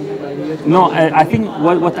 2020 by the year No, I think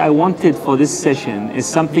what I wanted for this session is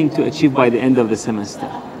something to achieve by the end of the semester.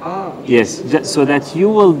 Yes, so that you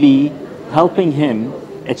will be helping him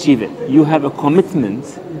achieve it. You have a commitment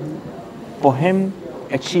for him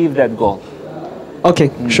achieve that goal.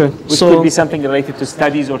 Okay, sure. Which could be something related to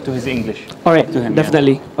studies or to his English. All right, to him,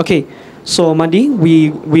 definitely. Yeah. Okay, so Madi,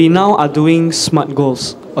 we now are doing SMART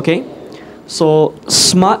goals. Okay, so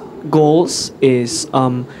SMART goals is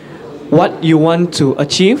what you want to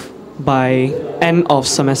achieve by end of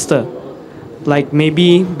semester. Like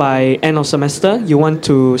maybe by end of semester, you want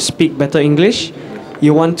to speak better English,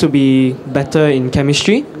 you want to be better in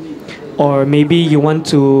chemistry, or maybe you want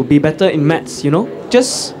to be better in maths. You know,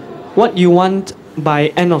 just what you want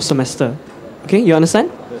by end of semester. Okay, you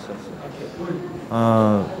understand?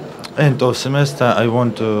 End of semester, I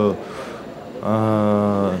want to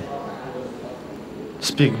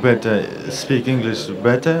speak English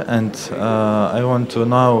better, and I want to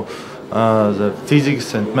know the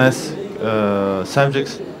physics and math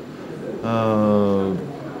subjects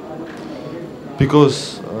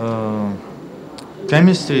because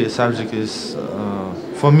chemistry subject is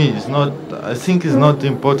for me is not. I think is not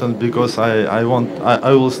important because I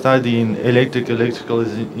will study in electrical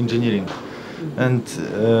engineering, and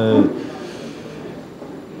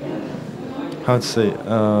how to say,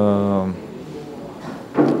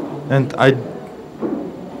 and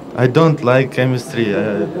I don't like chemistry.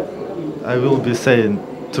 I will be saying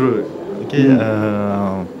true. Okay,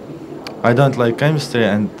 I don't like chemistry,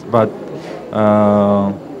 but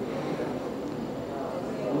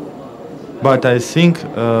I think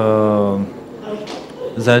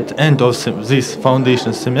that end of this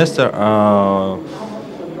foundation semester,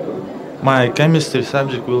 my chemistry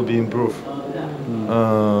subject will be improved.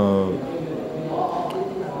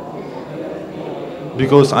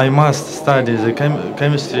 Because I must study the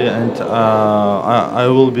chemistry, and I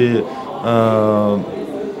will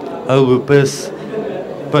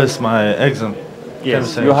pass my exam.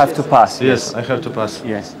 Yes, you have to pass. Yes, I have to pass.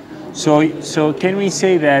 Yes. So can we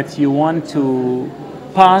say that you want to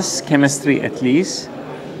pass chemistry at least,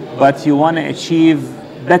 but you want to achieve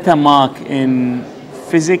better mark in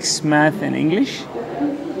physics, math, and English?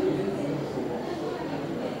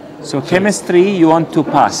 So chemistry you want to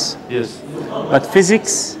pass. Yes. But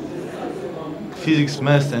physics,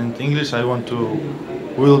 math, and English, I want to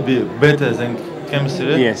will be better than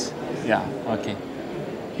chemistry. Yes. Yeah. Okay.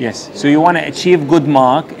 Yes. So you want to achieve good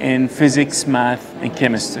mark in physics, math, and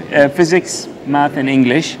chemistry. Physics, math, and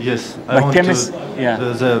English. Yes. I But want chemistry. Yeah.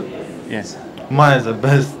 Yes. The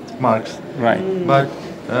best marks. Right. But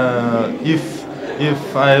if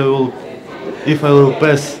I will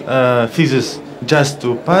pass physics just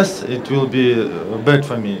to pass, it will be bad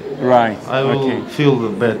for me. Right. I will feel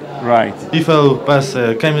bad. Right. If I will pass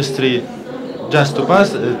chemistry just to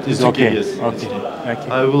pass, it's okay. Yes. Okay.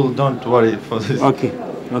 I will don't worry for this. Okay.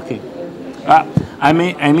 Okay. I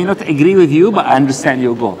may not agree with you, but I understand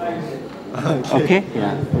your goal. Okay.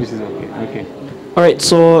 Yeah. Which is okay. Okay. All right.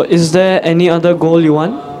 So, is there any other goal you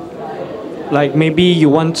want? Like maybe you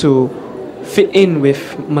want to fit in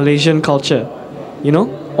with Malaysian culture, you know,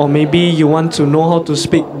 or maybe you want to know how to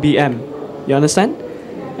speak BM. You understand?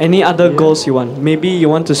 Any other goals you want? Maybe you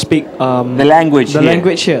want to speak the language.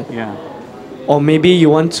 Language here. Yeah. Or maybe you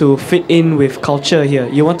want to fit in with culture here.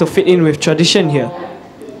 You want to fit in with tradition here.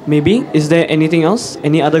 Maybe. Is there anything else?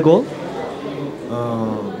 Any other goal?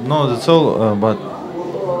 No, that's all. But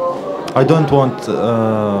I don't want.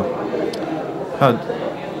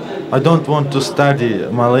 I don't want to study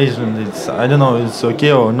Malaysian. I don't know. It's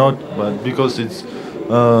okay or not, but because it's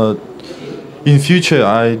in future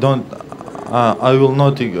I don't. I will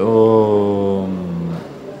not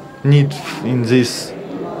need in this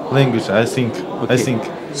language. I think. Okay. I think.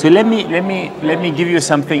 So let me give you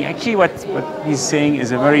something. Actually, what he's saying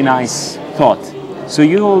is a very nice thought. So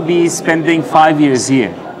you will be spending 5 years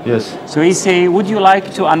here. Yes. So he say, would you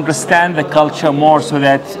like to understand the culture more so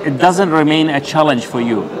that it doesn't remain a challenge for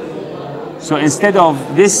you? So instead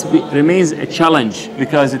of this remains a challenge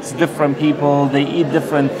because it's different people, they eat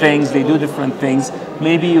different things, they do different things.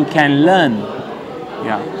 Maybe you can learn.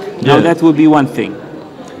 Yeah. Now Yeah. that would be one thing.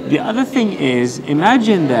 The other thing is,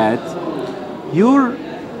 imagine that your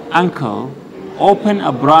uncle opened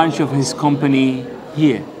a branch of his company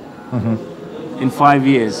here in 5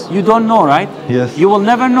 years. You don't know, right? Yes. You will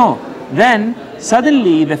never know. Then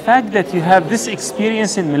suddenly the fact that you have this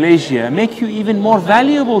experience in Malaysia make you even more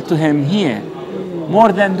valuable to him here,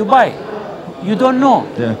 more than Dubai. You don't know.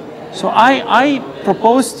 Yeah. So I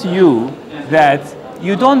propose to you that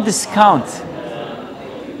you don't discount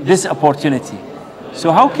this opportunity.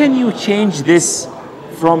 So how can you change this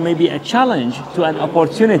from maybe a challenge to an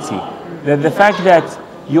opportunity? That the fact that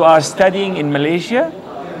you are studying in Malaysia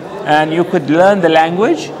and you could learn the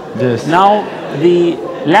language. Yes. Now the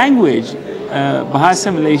language,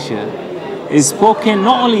 Bahasa Malaysia, is spoken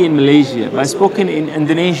not only in Malaysia but spoken in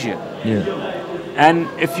Indonesia. Yeah. And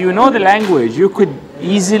if you know the language, you could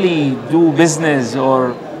easily do business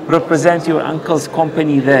or represent your uncle's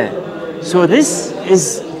company there. So this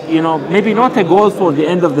is, maybe not a goal for the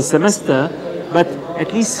end of the semester, but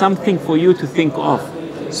at least something for you to think of.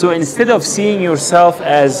 So instead of seeing yourself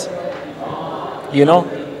as,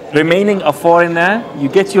 remaining a foreigner, you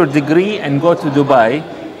get your degree and go to Dubai,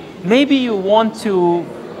 maybe you want to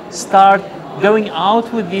start going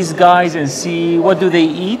out with these guys and see what do they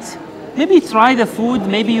eat. Maybe try the food,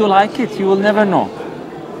 maybe you like it, you will never know.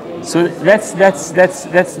 So that's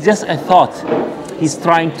just a thought he's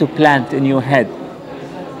trying to plant in your head.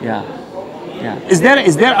 Yeah. Yeah. Is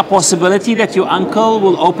there a possibility that your uncle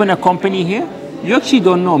will open a company here? You actually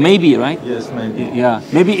don't know, maybe, right? Yes, maybe. Yeah.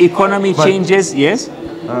 Maybe economy But- changes, yes?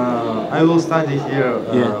 I will study here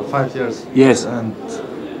Yeah. 5 years. Yes. And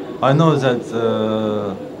I know that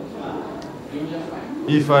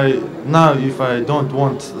if I don't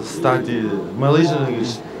want to study Malaysian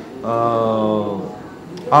English,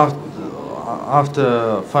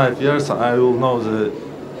 after 5 years I will know the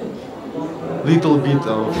little bit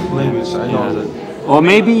of language. I know that Or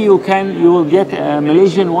maybe you will get a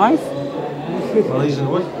Malaysian wife? Malaysian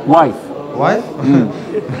what? Wife. Wife?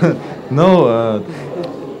 No.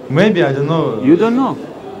 Maybe I don't know. You don't know.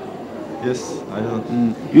 Yes, I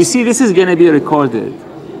don't. You see, this is going to be recorded.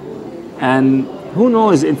 And who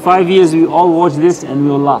knows, in 5 years we all watch this and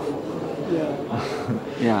we'll laugh.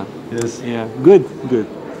 Yeah. Yes. Yeah. Good.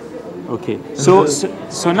 Okay. So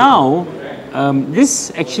now,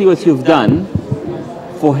 this actually what you've done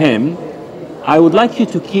for him, I would like you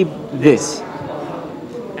to keep this.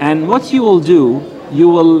 And what you will do, you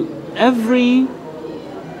will every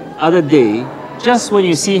other day, just when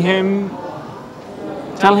you see him,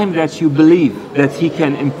 tell him that you believe that he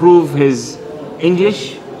can improve his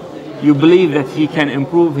English, you believe that he can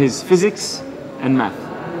improve his physics and math.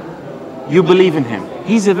 You believe in him.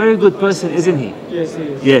 He's a very good person, isn't he? Yes, he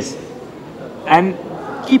is. Yes. And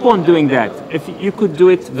keep on doing that. If you could do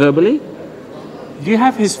it verbally. Do you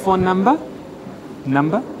have his phone number?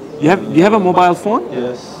 Do you have a mobile phone?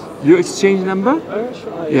 Yes. Do you exchange number?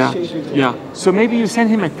 Sure, Yeah. Yeah. So maybe you send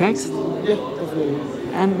him a text Yeah,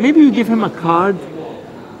 definitely. and maybe you give him a card.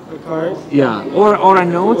 A card. Yeah. Or a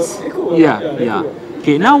note. Cool. Yeah.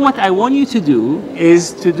 Okay, now what I want you to do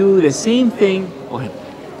is to do the same thing for him.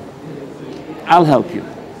 I'll help you.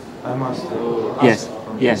 I must. Yes.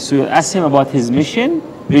 Yes. So you ask him about his mission,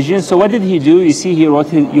 vision. So what did he do? You see, he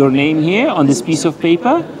wrote your name here on this piece of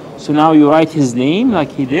paper. So now you write his name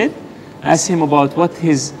like he did. Ask him about what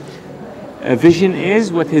his vision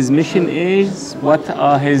is, what his mission is, what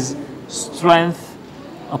are his strengths,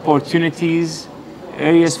 opportunities,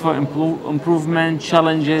 areas for improvement,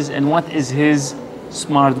 challenges, and what is his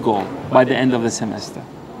SMART goal by the end of the semester.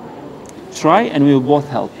 Try and we will both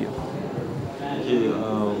help you. Okay,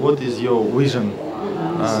 what is your vision?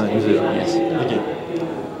 Yes. Okay.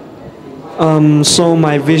 So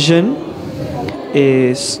my vision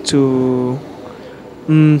is to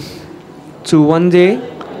one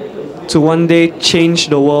day change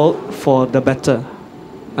the world for the better.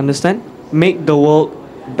 Understand? Make the world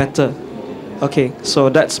better. Okay, so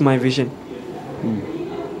that's my vision.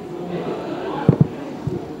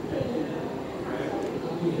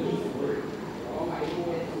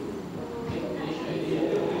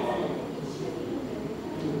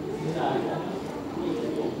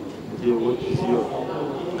 Okay, what is your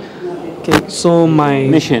Okay, so my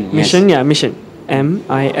Mission, yes. mission, yeah, mission.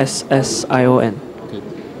 MISSION. Good.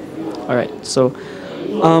 All right. So,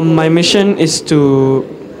 my mission is to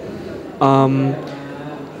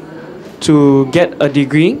get a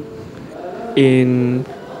degree in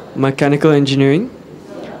mechanical engineering.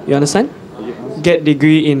 You understand? Get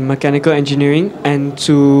degree in mechanical engineering and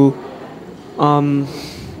to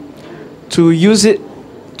use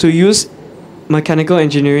mechanical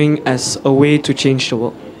engineering as a way to change the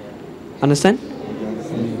world. Understand?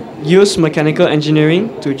 use mechanical engineering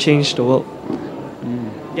to change the world.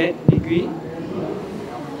 Get degree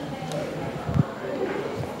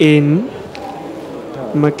in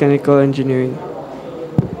mechanical engineering.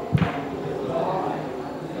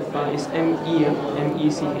 It's M-E,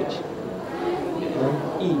 M-E-C-H.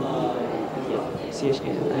 E.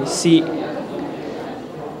 C-H-A-N-I-C.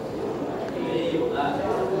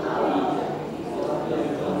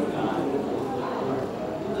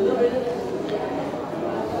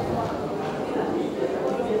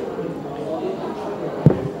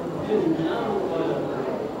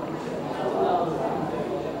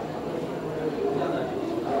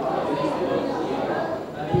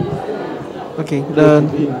 Okay, the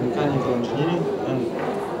Mechanical engineering and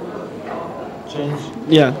change.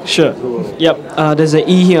 yeah, sure. Yep, there's an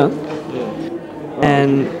E here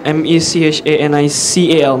and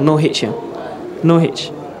M-E-C-H-A-N-I-C-A-L, no H here. No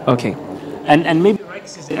H. Okay. And maybe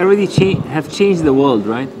Rex has already have changed the world,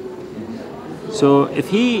 right? So if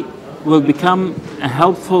he will become a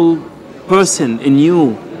helpful person in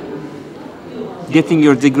you getting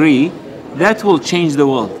your degree, that will change the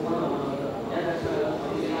world.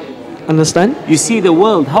 Understand? You see the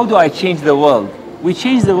world, how do I change the world? We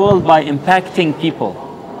change the world by impacting people.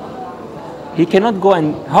 He cannot go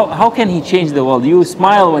and, how can he change the world? You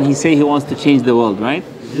smile when he say he wants to change the world, right?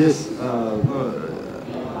 Yes, I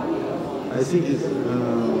think it's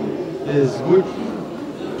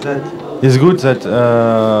good that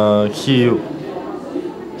he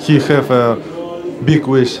have a big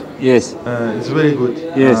wish. Yes. It's very good.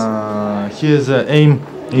 Yes. He has an aim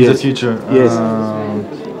in the future. Yes.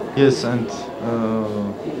 Yes, and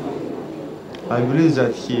I believe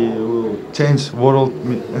that he will change world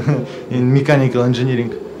in mechanical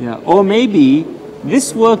engineering. Yeah. Or maybe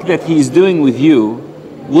this work that he's doing with you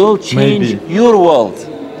will change Maybe. your world.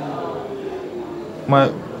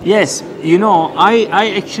 My Yes, you know, I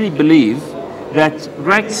actually believe that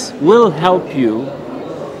Rex will help you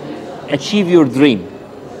achieve your dream,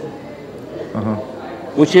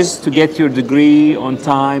 which is to get your degree on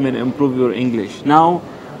time and improve your English. Now,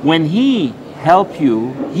 when he help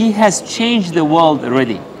you, he has changed the world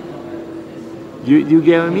already. Do you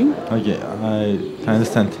get what I mean? okay, I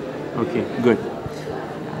understand. Okay, good.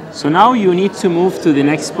 So now you need to move to the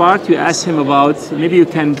next part. You ask him about, maybe you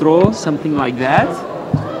can draw something like that.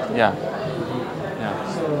 Yeah. Yeah.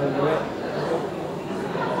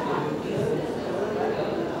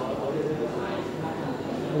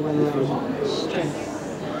 Strength.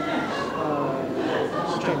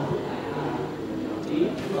 Strength.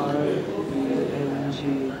 T-R-E-N-G-T-H.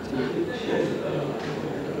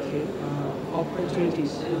 Okay.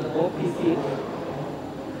 Opportunities.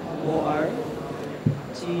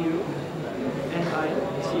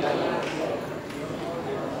 O-P-P-O-R-T-U-N-I-T-I.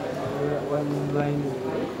 One line.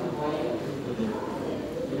 Okay,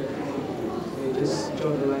 just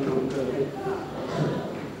draw the line on the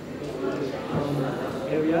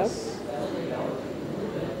areas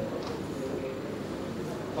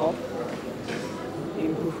of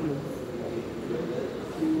improvement.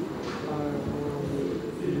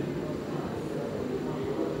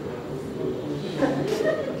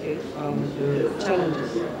 Okay,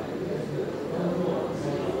 challenges.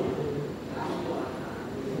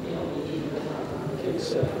 Okay,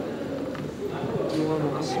 so you want to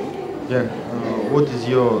ask me? Yeah. What is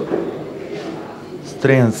your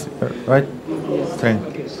strength? Right? Strength.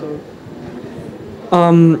 Okay, so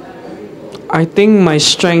I think my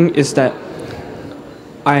strength is that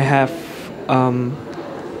I have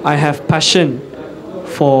passion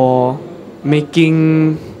for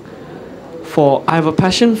making I have a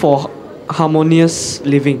passion for harmonious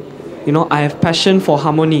living. You know, I have passion for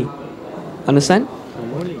harmony. Understand?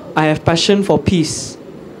 I have passion for peace.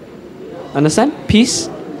 Understand? Peace?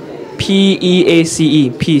 P-E-A-C-E.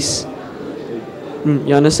 Peace.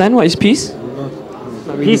 You understand what is peace?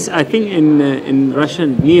 Peace, I think in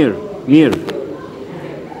Russian, mir.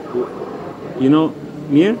 You know,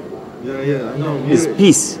 mir Yeah, I know. is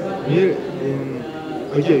peace.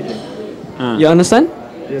 Okay. You understand?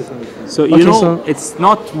 Yes, I understand. So you Okay, know, so- it's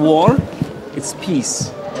not war, it's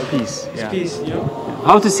peace. Peace. Yeah. Peace, you know?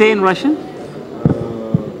 How to say in Russian?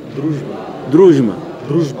 Дружба. Дружба.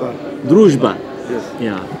 Дружба. Дружба. Yes.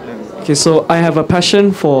 Yeah. Okay, so I have a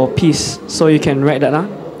passion for peace. So you can write that down.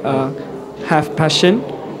 Have passion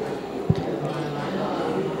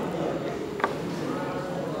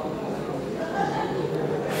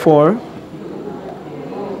for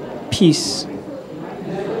peace.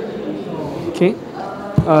 Okay.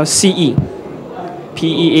 C-E.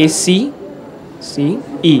 P-E-A-C.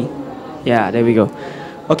 C-E. Yeah, there we go.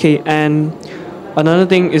 Okay, and another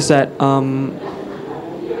thing is that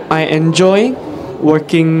I enjoy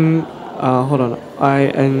working. Hold on.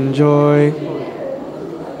 I enjoy.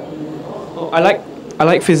 Oh, I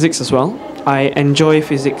like physics as well. I enjoy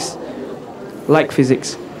physics. Like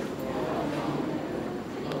physics.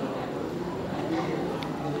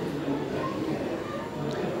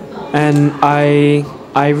 And I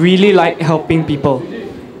really like helping people.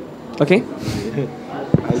 Okay?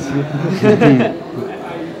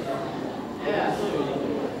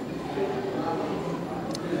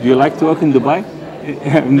 Do you like to work in Dubai?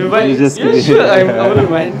 Dubai? You just Yeah, sure, I wouldn't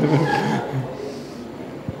mind.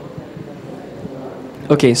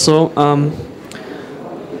 Okay, so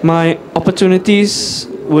my opportunities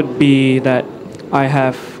would be that I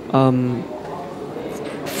have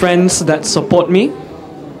friends that support me.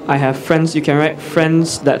 I have friends, you can write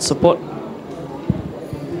friends that support.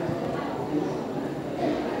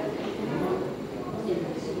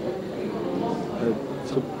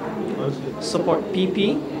 Support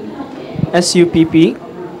PP, SUPP,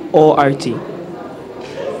 ORT.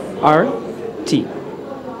 RT.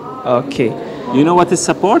 Okay. You know what is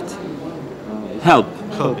support? Help.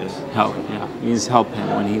 Help, yes. Help, yeah. Means help him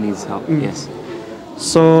when he needs help. Yes.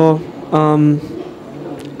 So,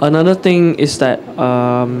 another thing is that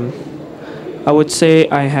I would say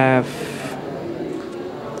I have.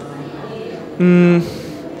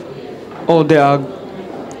 There are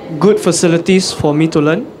good facilities for me to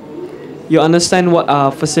learn. You understand what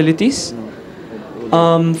are facilities?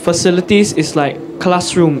 Facilities is like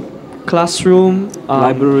classroom,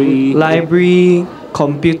 library,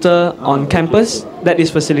 computer on campus. That is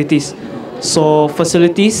facilities. So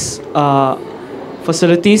facilities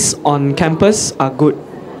on campus are good.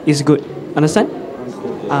 Is good. Understand?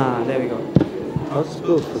 There we go. What's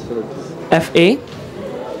school facilities? FA,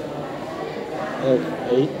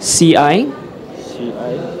 FA, CI, CI,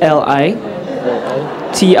 LI, LI,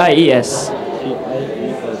 TIES.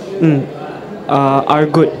 TIES. Are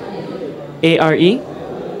good. ARE.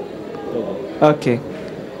 Okay.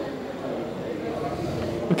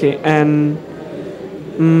 Okay, and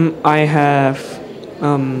I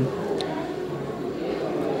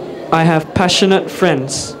have passionate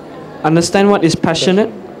friends. Understand what is passionate?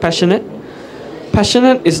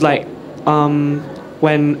 Passionate is like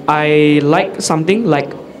when I like something,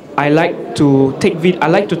 like I like to take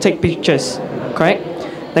pictures, correct?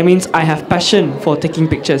 That means I have passion for taking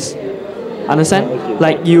pictures. Understand?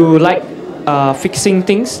 Like you like fixing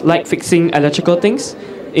things, like fixing electrical things.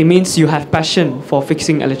 It means you have passion for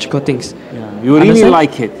fixing electrical things. Yeah. You really Understand?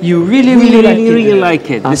 like it. You really like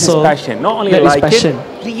it. This is passion. Not only that is like passion.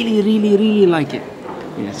 it, really like it.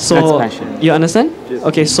 Yes, So that's passion. you understand?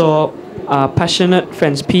 Okay, so passionate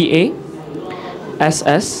friends. PA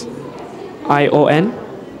SS ION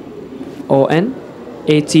ON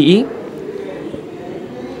ATE.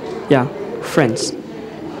 Yeah, friends.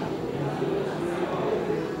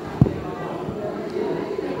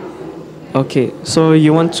 Okay, so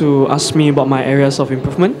you want to ask me about my areas of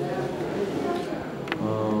improvement?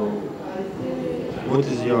 What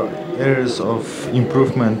is your areas of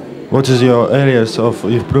improvement? What is your areas of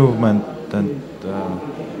improvement and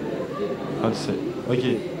how to say?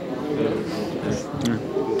 Okay.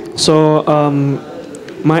 So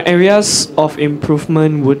my areas of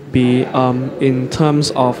improvement would be in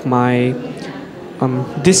terms of my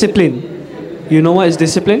discipline. You know what is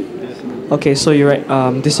discipline? Okay, so you write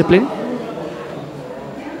discipline.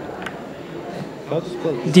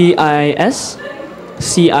 DISCI.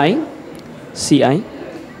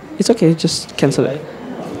 It's okay, just cancel it.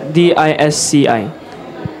 DISCI.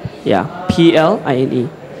 Yeah. PLINE.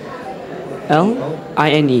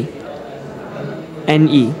 LINE.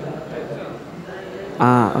 NE.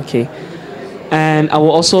 Okay. And I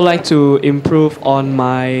would also like to improve on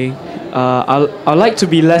my. I'd like to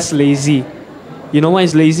be less lazy. You know what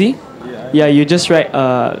is lazy? Yeah, you just write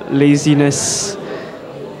laziness.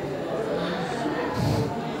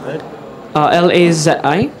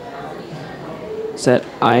 LAZI.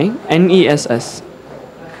 ZINESS.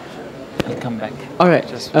 I'll come back. All right.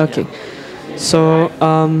 Okay. So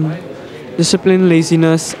discipline,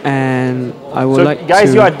 laziness, and I would like guys,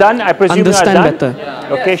 to you are done. I presume you are understand done. better.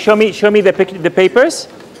 Okay, show me the papers.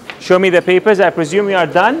 Show me the papers. I presume you are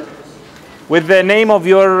done. With the name of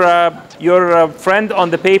your friend on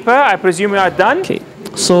the paper, I presume you are done. Okay.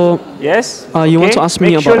 So yes. You want to ask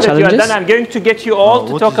me make sure about that you are challenges? done. I'm going to get you all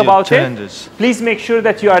to what talk is your about challenges? it. Please make sure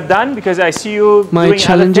that you are done because I see you My doing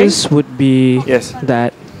challenges other would be Yes.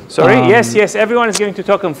 that. Sorry. Yes. Everyone is going to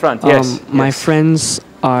talk in front. Yes. My yes. friends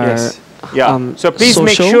are. Yes. Yeah. So please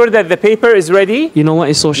make social. sure that the paper is ready. You know what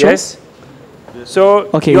is social? Yes. So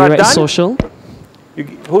Okay, you you are write done. social.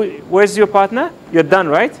 Where's your partner? You're done,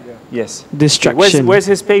 right? Yes. Distraction. Where's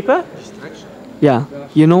his paper? Yeah.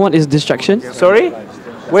 You know what is distraction? Sorry?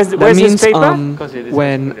 Where's That his means paper?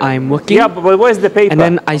 when I'm working Yeah, but where's the paper? and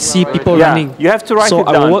then I see people Yeah, running. you have to write so it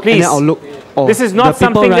I will down, work please. and then I'll look. Oh, This is the not people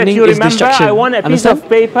something that running you is remember. distraction. I want a piece Understand? of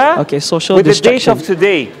paper Okay, social with distraction. the date of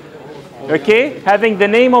today. Okay? Having the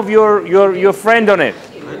name of your friend on it.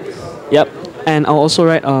 Yep. And I'll also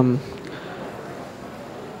write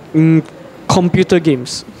computer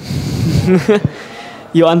games.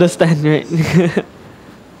 You understand, right?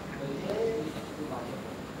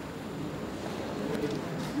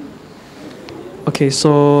 Okay,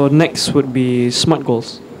 so next would be SMART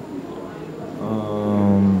goals.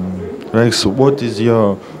 Rex, what is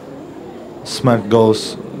your SMART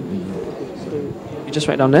goals? You just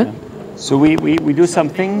write down there. So we do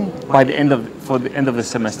something by the end of for the end of the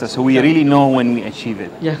semester. So we really know when we achieve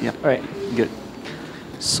it. Yeah. All right. Good.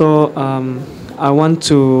 So I want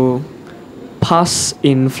to pass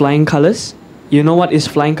in flying colors. You know what is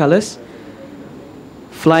flying colors?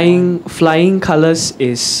 Flying colors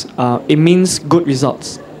is it means good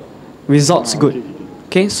results. Results good.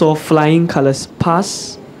 Okay, so flying colors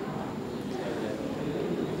pass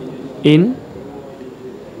in.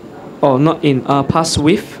 Oh, not in. Pass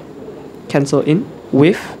with. Cancel in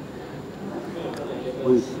with.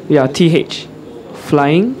 Yeah, th.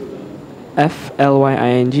 Flying.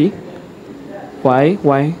 FLYING. Y.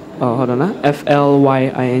 Oh, hold on.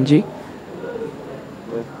 FLYING.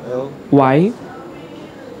 Y.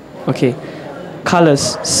 Okay.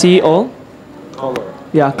 Colors. CO. Color.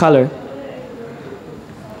 Yeah, color.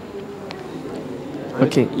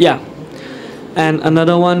 Okay. Yeah. And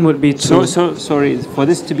another one would be to. So sorry for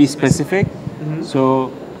this to be specific.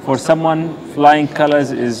 So for someone, flying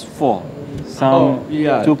colors is 4. Some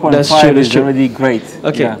yeah, 2.5 that's true, that's is true. already great.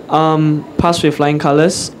 Okay. Yeah. Pass with flying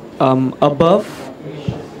colors. Above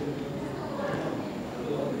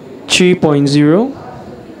 3.0.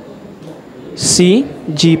 C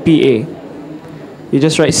GPA. You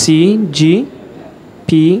just write C G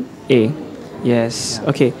P A. Yes.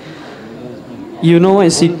 Okay. You know what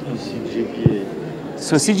is C?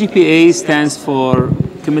 So CGPA stands for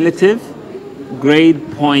cumulative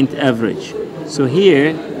grade point average. So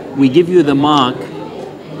here we give you the mark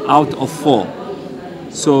out of 4.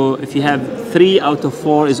 So if you have 3 out of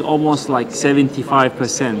 4 is almost like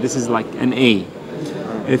 75%. This is like an A.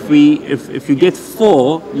 If you get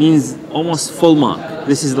 4 means almost full mark.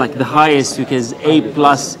 This is like the highest because A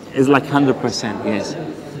plus is like 100%. Yes.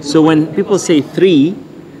 So when people say 3,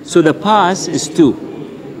 so the pass is 2.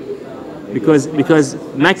 Because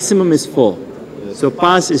maximum is 4. So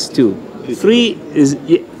pass is 2. 3 is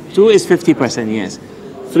 2 is 50%, yes.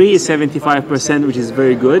 3 is 75%, which is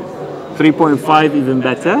very good. 3.5 even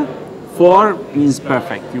better. 4 means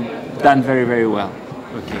perfect. You've done very, very well.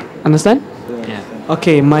 Okay. Understand? Yeah.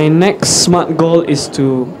 Okay, my next SMART goal is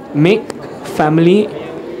to make family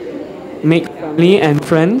and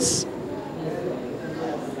friends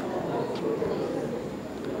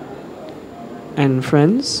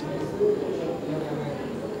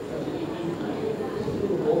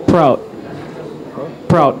proud.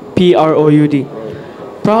 Proud. Proud.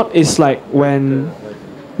 Proud is like when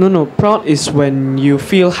proud is when you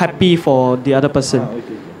feel happy for the other person.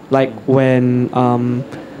 Like when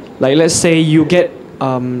like let's say you get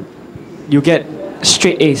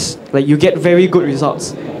straight A's, like you get very good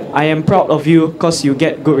results. I am proud of you because you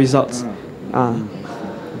get good results. PROUD.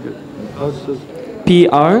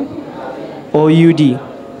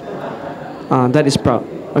 That is proud.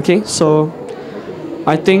 Okay, so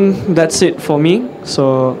I think that's it for me.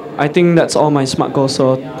 So I think that's all my SMART goals.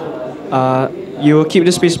 So you will keep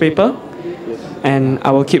this piece of paper, and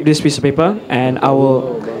I will keep this piece of paper, and I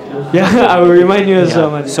will I will remind you as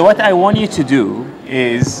well. So what I want you to do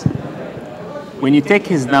is, when you take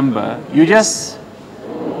his number, you just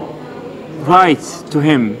write to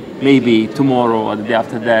him maybe tomorrow or the day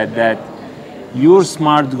after that your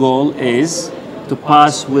SMART goal is to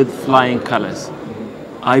pass with flying colors.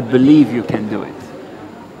 I believe you can do it.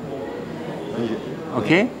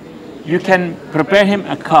 Okay? You can prepare him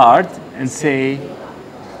a card and say,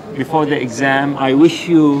 before the exam, I wish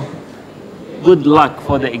you good luck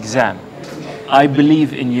for the exam. I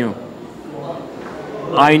believe in you.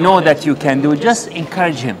 I know that you can do it. Just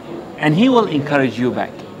encourage him, and he will encourage you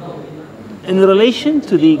back in relation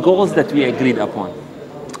to the goals that we agreed upon.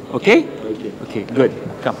 Okay? Okay, good.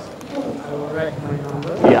 Come.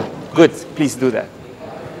 Yeah, good. Please do that.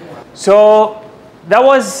 So that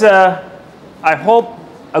was, I hope,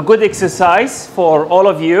 a good exercise for all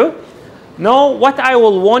of you. Now, what I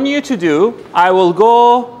will want you to do, I will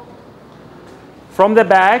go from the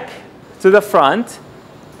back to the front.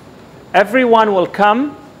 Everyone will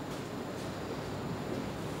come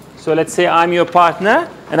So let's say I'm your partner,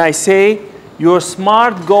 and I say, your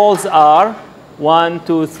SMART goals are 1,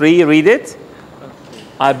 2, 3, read it.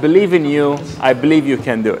 I believe in you, I believe you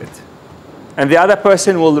can do it. And the other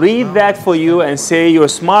person will read that for you and say, your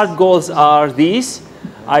SMART goals are these.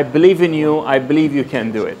 I believe in you, I believe you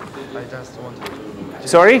can do it.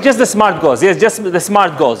 Sorry, just the SMART goals. Yes, just the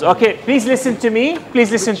SMART goals. Okay, please listen to me.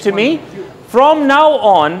 Please listen to me. From now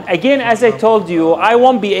on, again, as I told you, I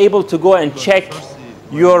won't be able to go and check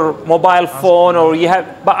your mobile phone or you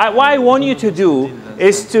have, but what I want you to do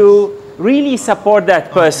is to really support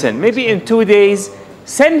that person. Maybe in 2 days,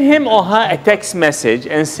 send him or her a text message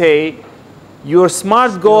and say, your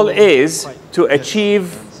SMART goal is to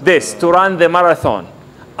achieve this, to run the marathon.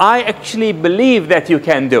 I actually believe that you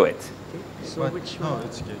can do it. So which one?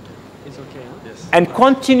 It's okay. It's okay, huh? Yes. And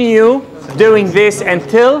continue doing this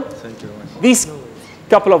until these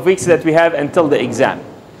couple of weeks that we have until the exam.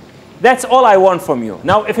 That's all I want from you.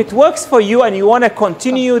 Now, if it works for you and you want to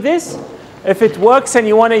continue this, if it works and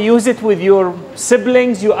you want to use it with your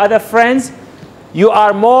siblings, your other friends, you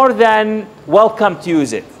are more than welcome to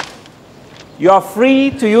use it. You are free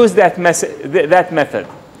to use that method.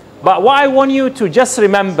 But what I want you to just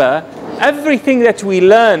remember, everything that we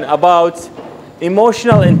learn about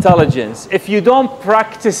emotional intelligence, if you don't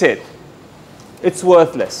practice it, it's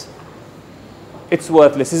worthless. It's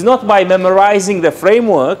worthless. It's not by memorizing the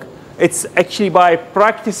framework, it's actually by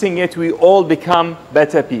practicing it, we all become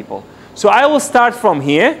better people. So I will start from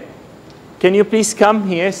here. Can you please come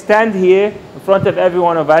here, stand here in front of every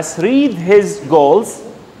one of us, read his goals.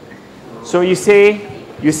 So you say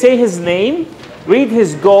his name, read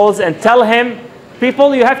his goals and tell him,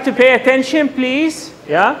 people, you have to pay attention, please.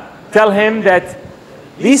 Yeah? Tell him that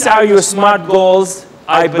these are your SMART goals.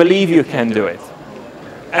 I believe you can do it.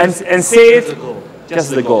 And say it, just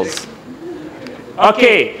the goals.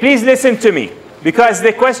 Okay, please listen to me. Because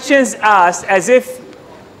the questions asked as if,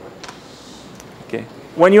 okay,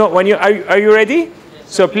 are you ready?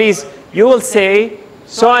 So please, you will say,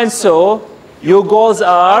 so and so, your goals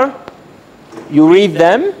are, you read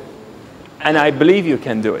them, and I believe you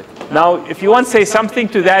can do it. Now, if you want to say something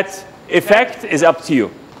to that effect, is up to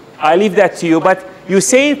you. I leave that to you, but you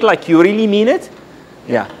say it like you really mean it.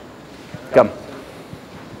 Yeah, come.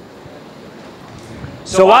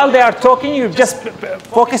 So while they are talking, you just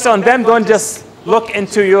focus on them. Don't just look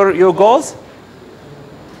into your goals.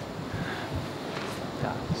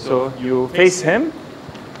 Yeah. So you face him.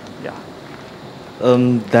 Yeah.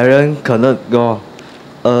 Darren cannot go.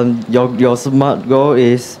 Your SMART goal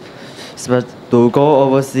is to go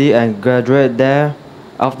overseas and graduate there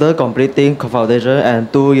after completing foundation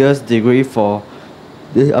and 2 years degree for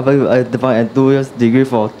 2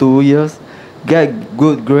 years, get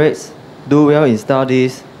good grades, do well in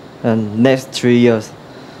studies, and next 3 years.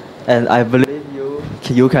 And I believe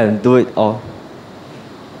you can do it all.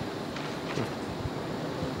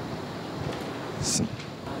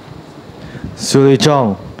 Suli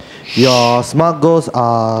Chong, your SMART goals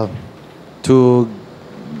are to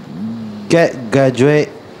graduate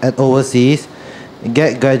at overseas,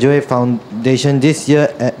 get graduate foundation this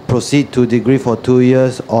year, and proceed to degree for 2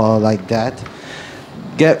 years or like that.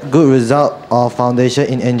 Get good result of foundation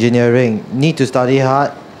in engineering. Need to study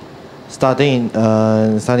hard, starting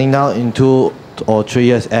now in 2 or 3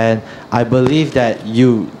 years, and I believe that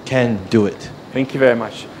you can do it. Thank you very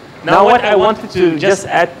much. Now what I wanted to just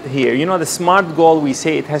add here, you know, the SMART goal, we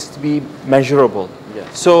say it has to be measurable. Yeah.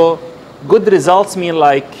 So good results mean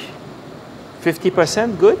like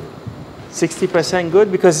 50% good, 60%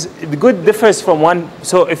 good, because the good differs from one.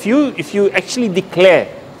 So if you actually declare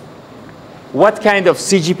what kind of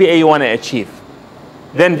CGPA you want to achieve,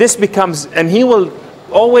 then this becomes, and he will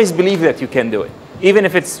always believe that you can do it. Even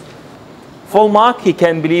if it's full mark, he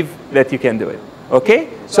can believe that you can do it. Okay?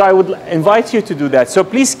 So I would invite you to do that. So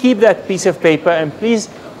please keep that piece of paper and please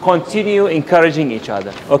continue encouraging each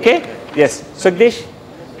other. Okay? Yes. Sugdish,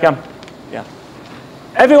 come. Yeah.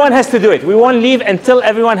 Everyone has to do it. We won't leave until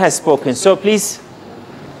everyone has spoken. So please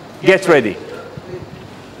get ready.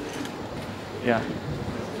 Yeah.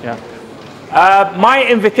 Yeah. My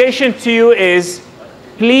invitation to you is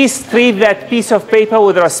please treat that piece of paper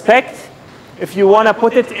with respect. If you want to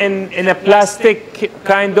put it in a plastic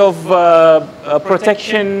kind of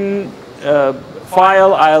protection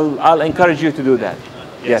file, I'll encourage you to do that.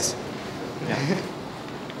 Yes. Yeah.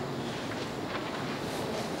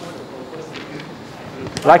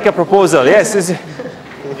 Like a proposal, yes.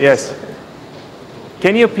 Yes.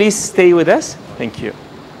 Can you please stay with us? Thank you.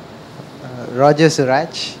 Roger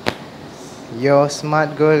Suraj, your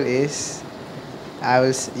SMART goal is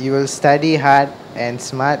you will study hard and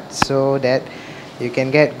smart so that you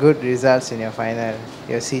can get good results in your final.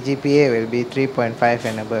 Your CGPA will be 3.5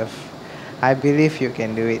 and above. I believe you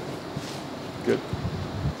can do it. Good.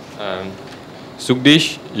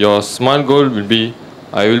 Sugdish, your SMART goal will be,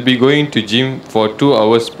 I will be going to gym for 2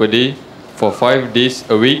 hours per day for 5 days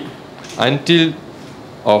a week until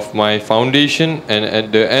of my foundation, and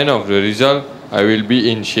at the end of the result, I will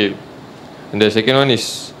be in shape. And the second one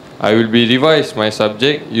is, I will be revise my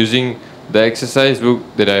subject using the exercise book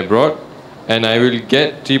that I brought, and I will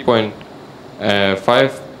get 3.5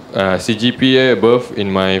 CGPA above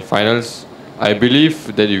in my finals. I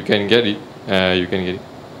believe that you can get it. You can get it.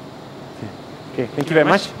 Okay, thank you very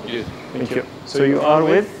much. Thank you. So you are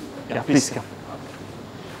with? Yeah, please come.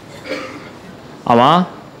 Amar,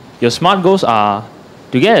 your SMART goals are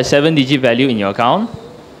to get a 7-digit value in your account,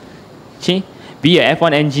 be a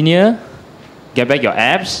F1 engineer, get back your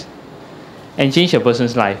abs, and change your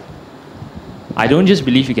person's life. I don't just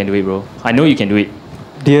believe you can do it, bro. I know you can do it.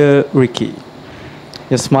 Dear Ricky,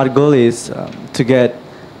 your SMART goal is to get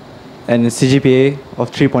an CGPA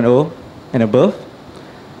of 3.0 and above,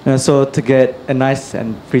 and also to get a nice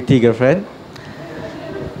and pretty girlfriend.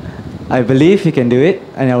 I believe you can do it,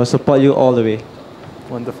 and I will support you all the way.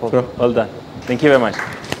 Wonderful. Bro. Well done. Thank you very much.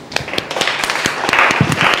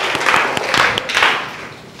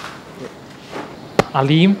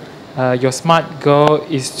 Alim, your SMART goal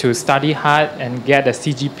is to study hard and get a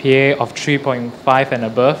CGPA of 3.5 and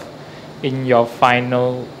above in your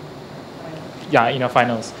final, in your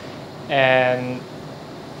finals. And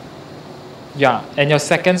your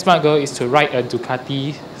second SMART goal is to ride a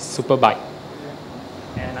Ducati Superbike.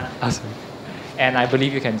 And I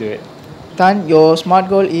believe you can do it. Tan, your SMART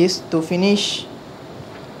goal is to finish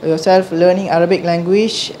yourself learning Arabic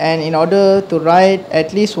language, and in order to write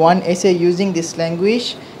at least one essay using this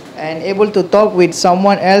language and able to talk with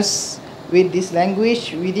someone else with this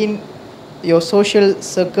language within your social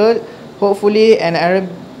circle, hopefully an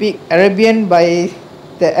Arabian by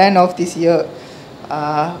the end of this year.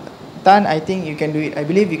 Tan, I think you can do it. I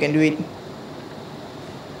believe you can do it.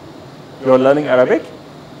 You're learning Arabic?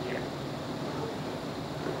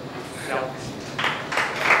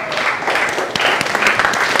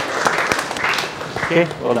 Okay,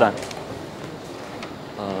 well done.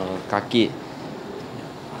 Kaki,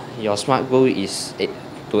 your SMART goal is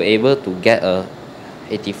to able to get a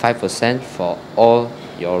 85% for all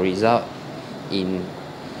your result in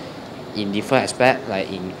different aspects, like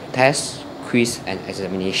in test, quiz, and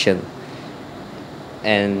examination.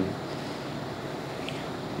 And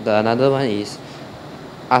the another one is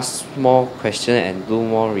ask more questions and do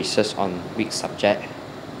more research on weak subject.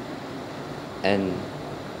 And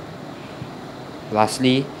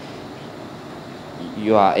lastly,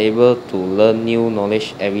 you are able to learn new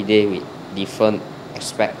knowledge every day with different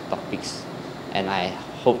aspect topics, and I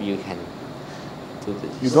hope you can do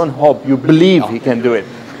this. You don't hope, you believe you can do it.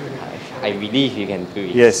 I believe you can do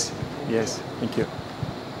it. Yes, yes, thank you.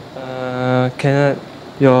 Kenneth,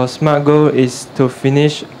 your SMART goal is to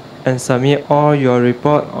finish and submit all your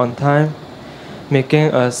report on time,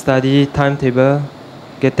 making a study timetable,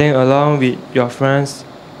 getting along with your friends,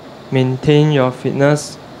 maintain your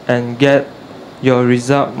fitness, and get your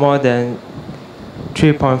result more than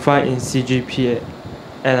 3.5 in CGPA.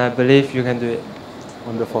 And I believe you can do it.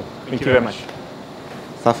 Wonderful. Thank you very much.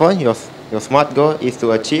 Safwan, your SMART goal is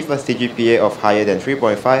to achieve a CGPA of higher than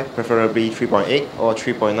 3.5, preferably 3.8 or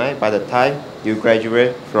 3.9 by the time you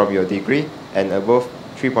graduate from your degree, and above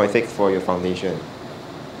 3.6 for your foundation.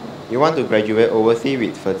 You want to graduate overseas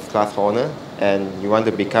with first class honor, and you want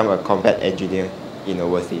to become a combat engineer in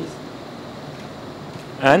overseas.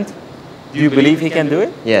 And do you believe he can do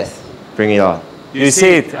it? Yes, bring it on. You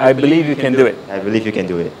say it, I believe you can do it. I believe you can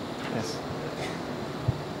do it. Yes.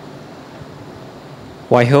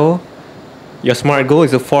 Waiho, your SMART goal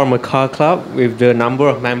is to form a car club with the number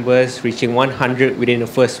of members reaching 100 within the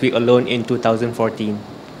first week alone in 2014.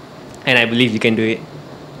 And I believe you can do it.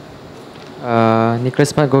 Nicholas'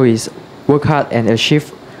 SMART goal is work hard and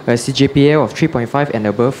achieve a CGPA of 3.5 and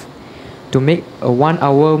above, to make a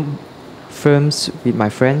 1-hour films with my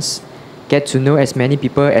friends, get to know as many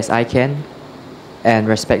people as I can, and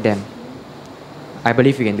respect them. I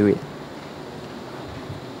believe you can do it.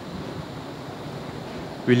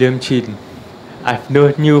 William Chin, I've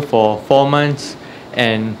known you for 4 months,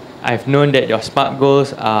 and I've known that your SMART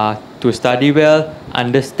goals are to study well,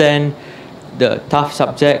 understand the tough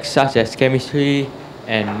subjects such as chemistry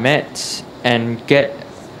and maths, and get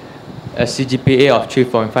a CGPA of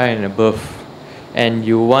 3.5 and above. And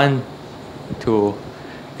you want to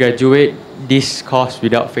graduate this course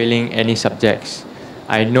without failing any subjects.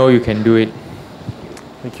 I know you can do it.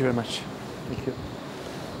 Thank you very much. Thank you.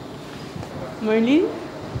 Merlin,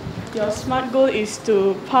 your SMART goal is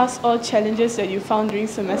to pass all challenges that you found during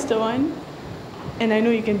semester 1, and I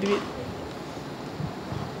know you can do it.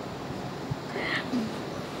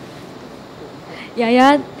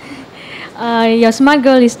 Yaya, your SMART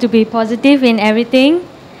goal is to be positive in everything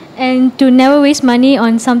and to never waste money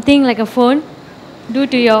on something like a phone due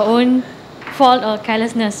to your own fault or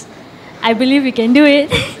carelessness. I believe you can do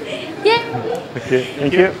it. Yeah. Okay,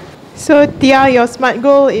 thank you. So Tia, your SMART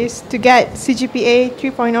goal is to get CGPA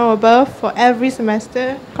 3.0 above for every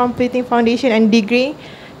semester, completing foundation and degree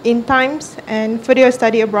in times and further your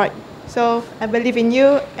study abroad. So I believe in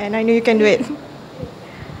you and I know you can do it.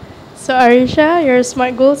 So Arisha, your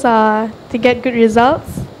SMART goals are to get good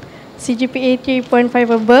results, CGPA 3.5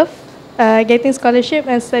 above, getting scholarship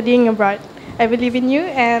and studying abroad. I believe in you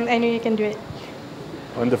and I know you can do it.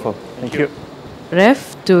 Wonderful, thank you.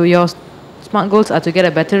 Ref, to your SMART goals are to get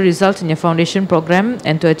a better result in your foundation program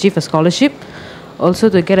and to achieve a scholarship. Also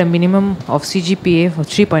to get a minimum of CGPA of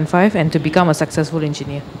 3.5 and to become a successful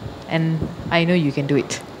engineer. And I know you can do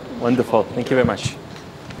it. Wonderful, thank you very much.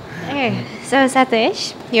 Okay, so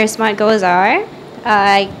Satish, your SMART goals are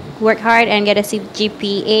work hard and get a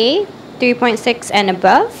CGPA 3.6 and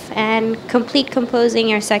above and complete composing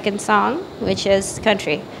your second song, which is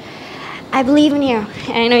Country. I believe in you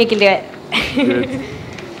and I know you can do it. Good.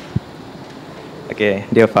 Okay,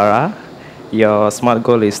 dear Farah, your SMART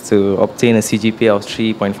goal is to obtain a CGPA of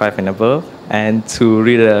 3.5 and above and to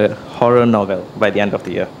read a horror novel by the end of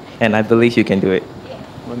the year. And I believe you can do it.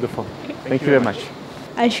 Wonderful. Thank you very much.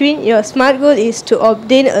 Ashwin, your SMART goal is to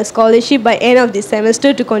obtain a scholarship by end of this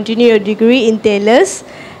semester to continue your degree in tailors.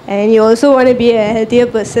 And you also want to be a healthier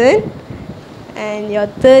person. And your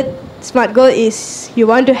third SMART goal is you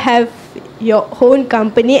want to have your own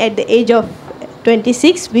company at the age of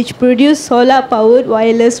 26, which produce solar-powered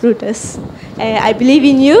wireless routers. I believe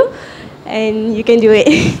in you, and you can do it.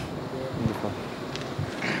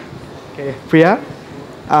 Okay, Priya,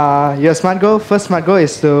 your SMART goal, first SMART goal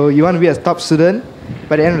is you want to be a top student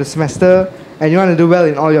by the end of the semester, and you want to do well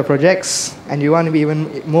in all your projects, and you want to be even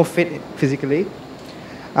more fit physically.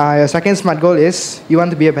 Your second SMART goal is you want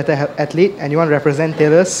to be a better athlete, and you want to represent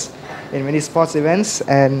tailors in many sports events,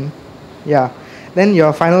 and yeah. Then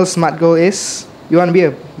your final SMART goal is you want to be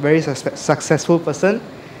a very successful person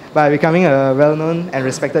by becoming a well-known and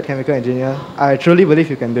respected chemical engineer. I truly believe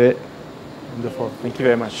you can do it. Wonderful. Thank you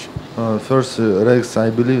very much. First, Rex, I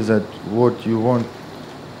believe that what you want,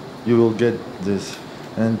 you will get this.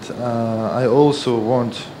 And I also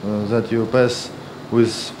want that you pass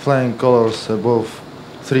with flying colors above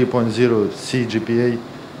 3.0 CGPA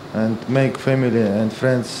and make family and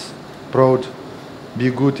friends proud, be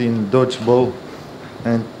good in dodgeball,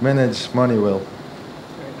 and manage money well.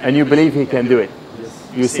 And you believe he can do it? Yes.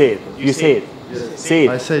 You say it. You say it. Yes. Say it.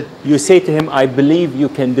 I said. You say to him, I believe you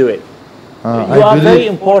can do it. You I are believe very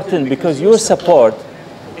important because your support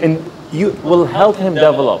and you will help him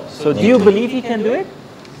develop. So do you believe he can do it?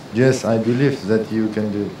 Yes, I believe that you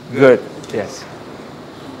can do it. Good. Yes.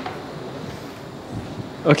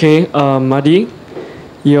 Okay, Madi,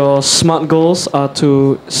 your SMART goals are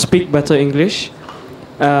to speak better English.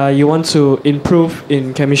 You want to improve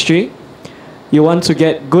in chemistry. You want to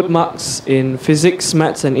get good marks in physics,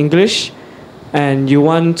 maths, and English. And you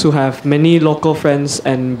want to have many local friends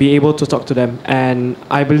and be able to talk to them. And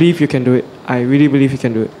I believe you can do it. I really believe you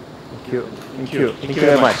can do it. Thank you. Thank you. Thank you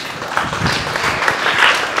very much.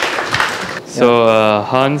 So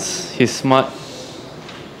Hans'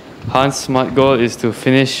 SMART goal is to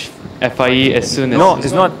finish FIE as soon as. No,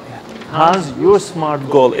 it's not. Hans, your SMART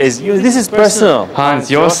goal is this is personal. Hans,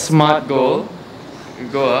 your SMART goal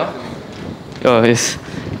is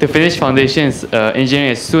to finish foundations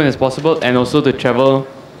engineering as soon as possible and also to travel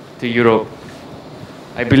to Europe.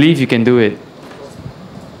 I believe you can do it.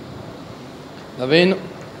 Naveen,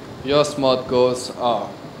 your SMART goals are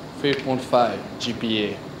 3.5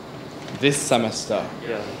 GPA this semester.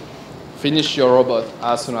 Yeah. Finish your robot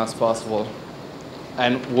as soon as possible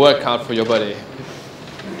and work out for your body.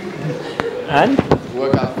 And?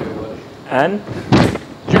 Work out for your body. And?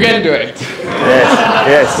 You can do it.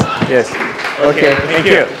 Yes. Okay, thank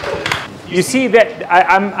you. You see that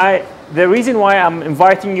the reason why I'm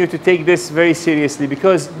inviting you to take this very seriously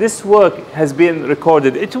because this work has been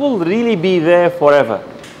recorded. It will really be there forever.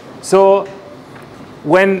 So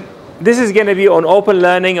when this is going to be on open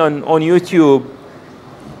learning on YouTube,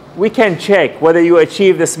 we can check whether you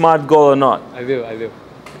achieve the SMART goal or not. I will.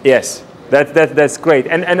 Yes, that's great.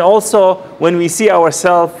 And also when we see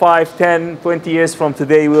ourselves 5, 10, 20 years from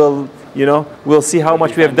today, we'll see how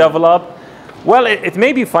much we have developed. Well, it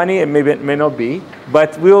may be funny, it may not be,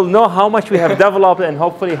 but we will know how much we have developed and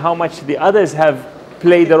hopefully how much the others have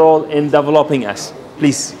played a role in developing us.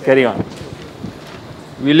 Please, carry on.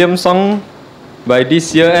 William Song, by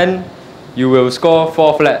this year end, you will score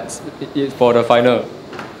 4 flats for the final.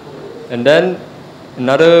 And then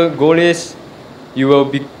another goal is you will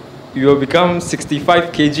become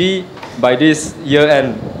 65 kg by this year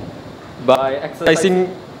end by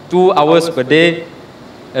exercising 2 hours per day.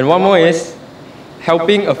 And one more is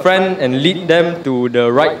helping a friend and lead them to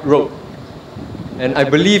the right road. And I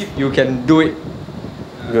believe you can do it.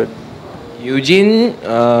 Good. Eugene,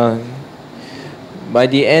 by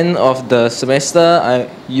the end of the semester,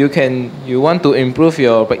 you want to improve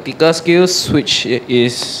your practical skills, which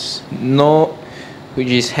has no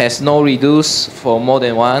reduce for more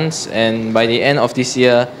than once, and by the end of this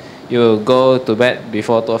year, you will go to bed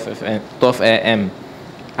before 12 a.m.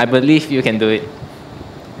 I believe you can do it.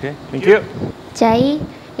 Okay, thank you. Jai,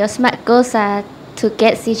 your SMART goals are to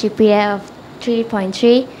get CGPA of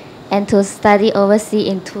 3.3 and to study overseas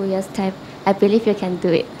in 2 years' time. I believe you can do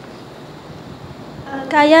it.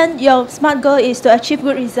 Kayan, your SMART goal is to achieve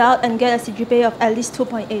good result and get a CGPA of at least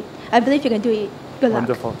 2.8. I believe you can do it. Good luck.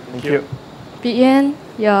 Wonderful. Thank you. Bien,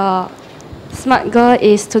 your SMART goal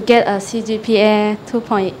is to get a CGPA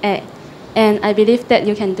 2.8, and I believe that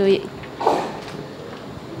you can do it.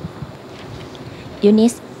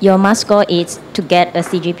 Eunice, your SMART goal is to get a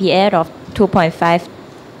CGPA of 2.5,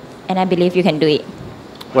 and I believe you can do it.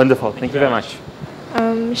 Wonderful. Thank you very much.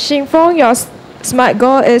 Xingfeng, your SMART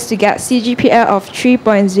goal is to get CGPA of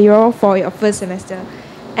 3.0 for your first semester,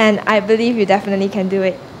 and I believe you definitely can do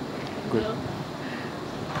it. Good.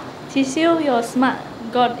 Cecil, your SMART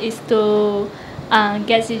goal is to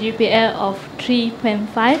get CGPA of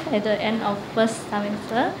 3.5 at the end of first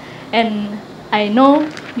semester, and I know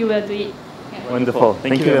you will do it. Wonderful.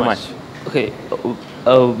 Thank you very much. Okay,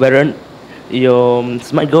 Varun, your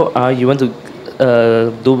SMART goal you want to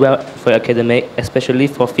do well for academic, especially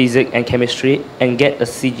for physics and chemistry, and get a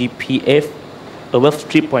CGPA above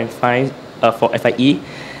 3.5 for FIE,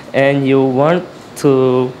 and you want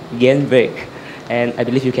to gain weight, and I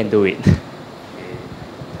believe you can do it.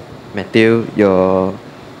 Matthew, your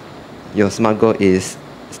SMART goal is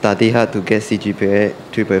study hard to get CGPA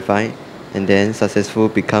 3.5 and then successful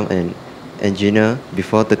become an engineer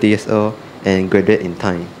before 30 years old and graduate in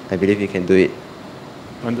time. I believe you can do it.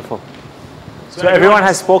 Wonderful. So everyone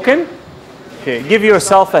has spoken? Okay, give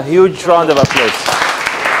yourself a huge round of applause.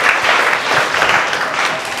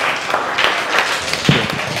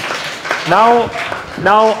 Now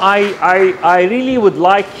I really would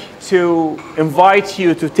like to invite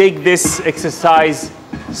you to take this exercise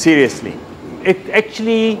seriously. It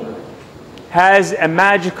actually has a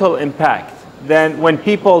magical impact than when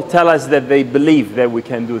people tell us that they believe that we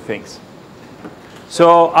can do things.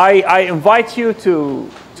 So I invite you to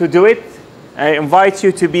do it. I invite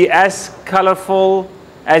you to be as colorful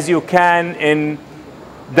as you can in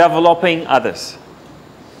developing others.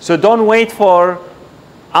 So don't wait for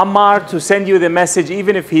Ammar to send you the message,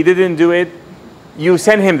 even if he didn't do it. You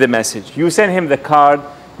send him the message. You send him the card.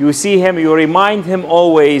 You see him. You remind him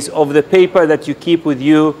always of the paper that you keep with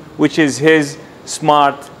you, which is his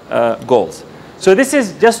SMART goals. So this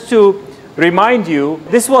is just to remind you,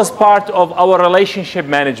 this was part of our relationship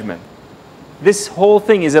management. This whole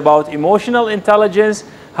thing is about emotional intelligence.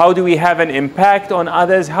 How do we have an impact on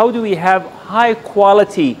others? How do we have high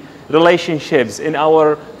quality relationships in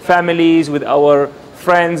our families, with our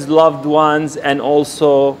friends, loved ones, and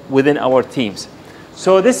also within our teams?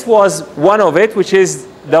 So this was one of it, which is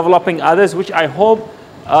developing others, which I hope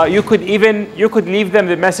you could leave them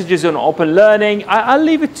the messages on open learning. I'll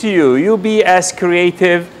leave it to you. You be as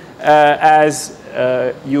creative as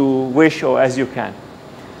you wish or as you can.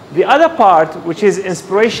 The other part, which is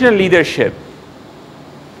inspirational leadership.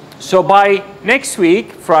 So by next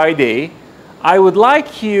week, Friday, I would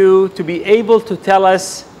like you to be able to tell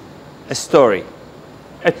us a story,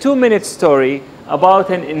 a 2-minute story about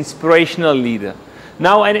an inspirational leader.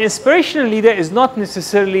 Now, an inspirational leader is not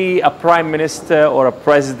necessarily a prime minister or a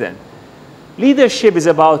president. Leadership is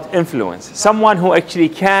about influence, someone who actually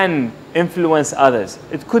can influence others.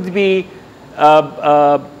 It could be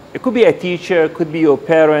a teacher, could be your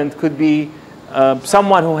parent, could be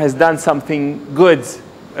someone who has done something good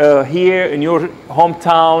here in your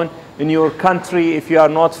hometown, in your country, if you are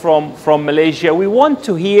not from Malaysia. We want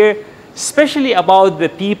to hear especially about the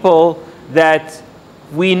people that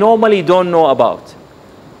we normally don't know about.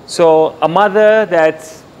 So a mother that,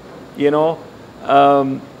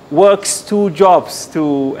 works 2 jobs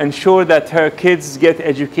to ensure that her kids get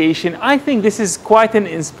education. I think this is quite an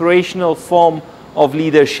inspirational form of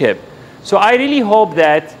leadership. So I really hope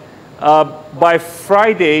that by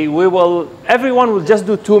Friday, everyone will just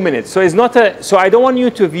do 2 minutes. So it's not so I don't want you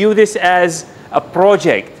to view this as a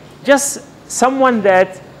project. Just someone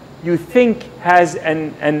that you think has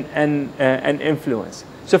an influence.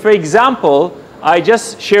 So for example, I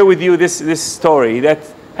just share with you this story that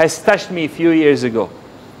has touched me a few years ago.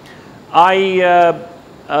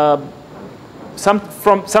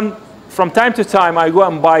 From time to time, I go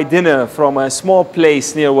and buy dinner from a small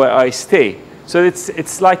place near where I stay. So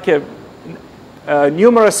it's like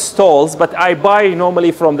numerous stalls, but I buy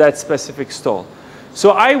normally from that specific stall.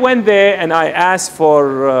 So I went there and I asked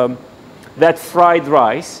for that fried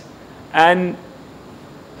rice, and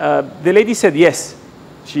the lady said yes,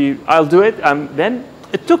 I'll do it. Then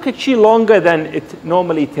it took actually longer than it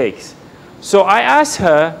normally takes. So I asked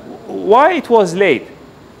her why it was late.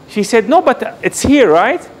 She said, no, but it's here,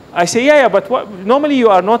 right? I say, yeah, but normally you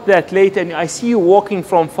are not that late, and I see you walking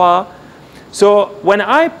from far. So when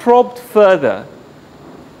I probed further,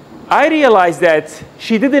 I realized that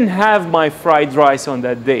she didn't have my fried rice on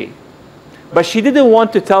that day. But she didn't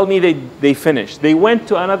want to tell me they finished. She went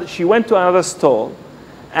to another stall,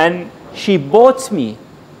 and she bought me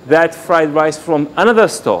that fried rice from another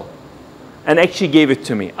stall and actually gave it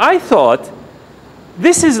to me. I thought,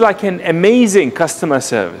 this is like an amazing customer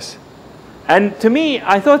service. And to me,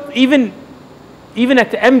 I thought even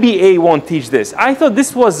at the MBA won't teach this. I thought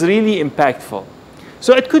this was really impactful.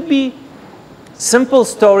 So it could be simple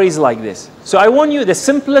stories like this. So I want you, the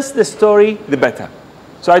simplest the story, the better.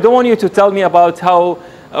 So I don't want you to tell me about how,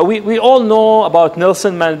 we all know about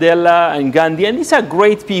Nelson Mandela and Gandhi, and these are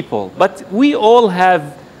great people. But we all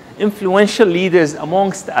have influential leaders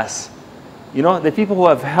amongst us. You know, the people who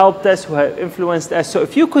have helped us, who have influenced us. So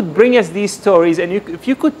if you could bring us these stories, and if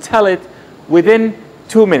you could tell it within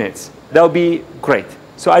 2 minutes, that would be great.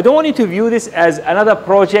 So I don't want you to view this as another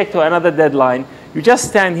project or another deadline. You just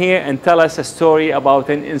stand here and tell us a story about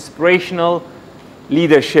an inspirational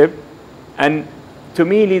leadership. And to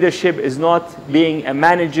me, leadership is not being a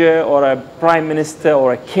manager or a prime minister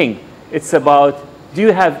or a king. It's about, do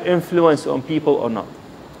you have influence on people or not?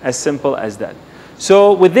 As simple as that.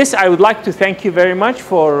 So with this, I would like to thank you very much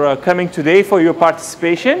for coming today, for your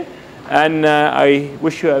participation. And I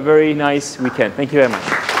wish you a very nice weekend. Thank you very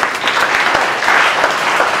much.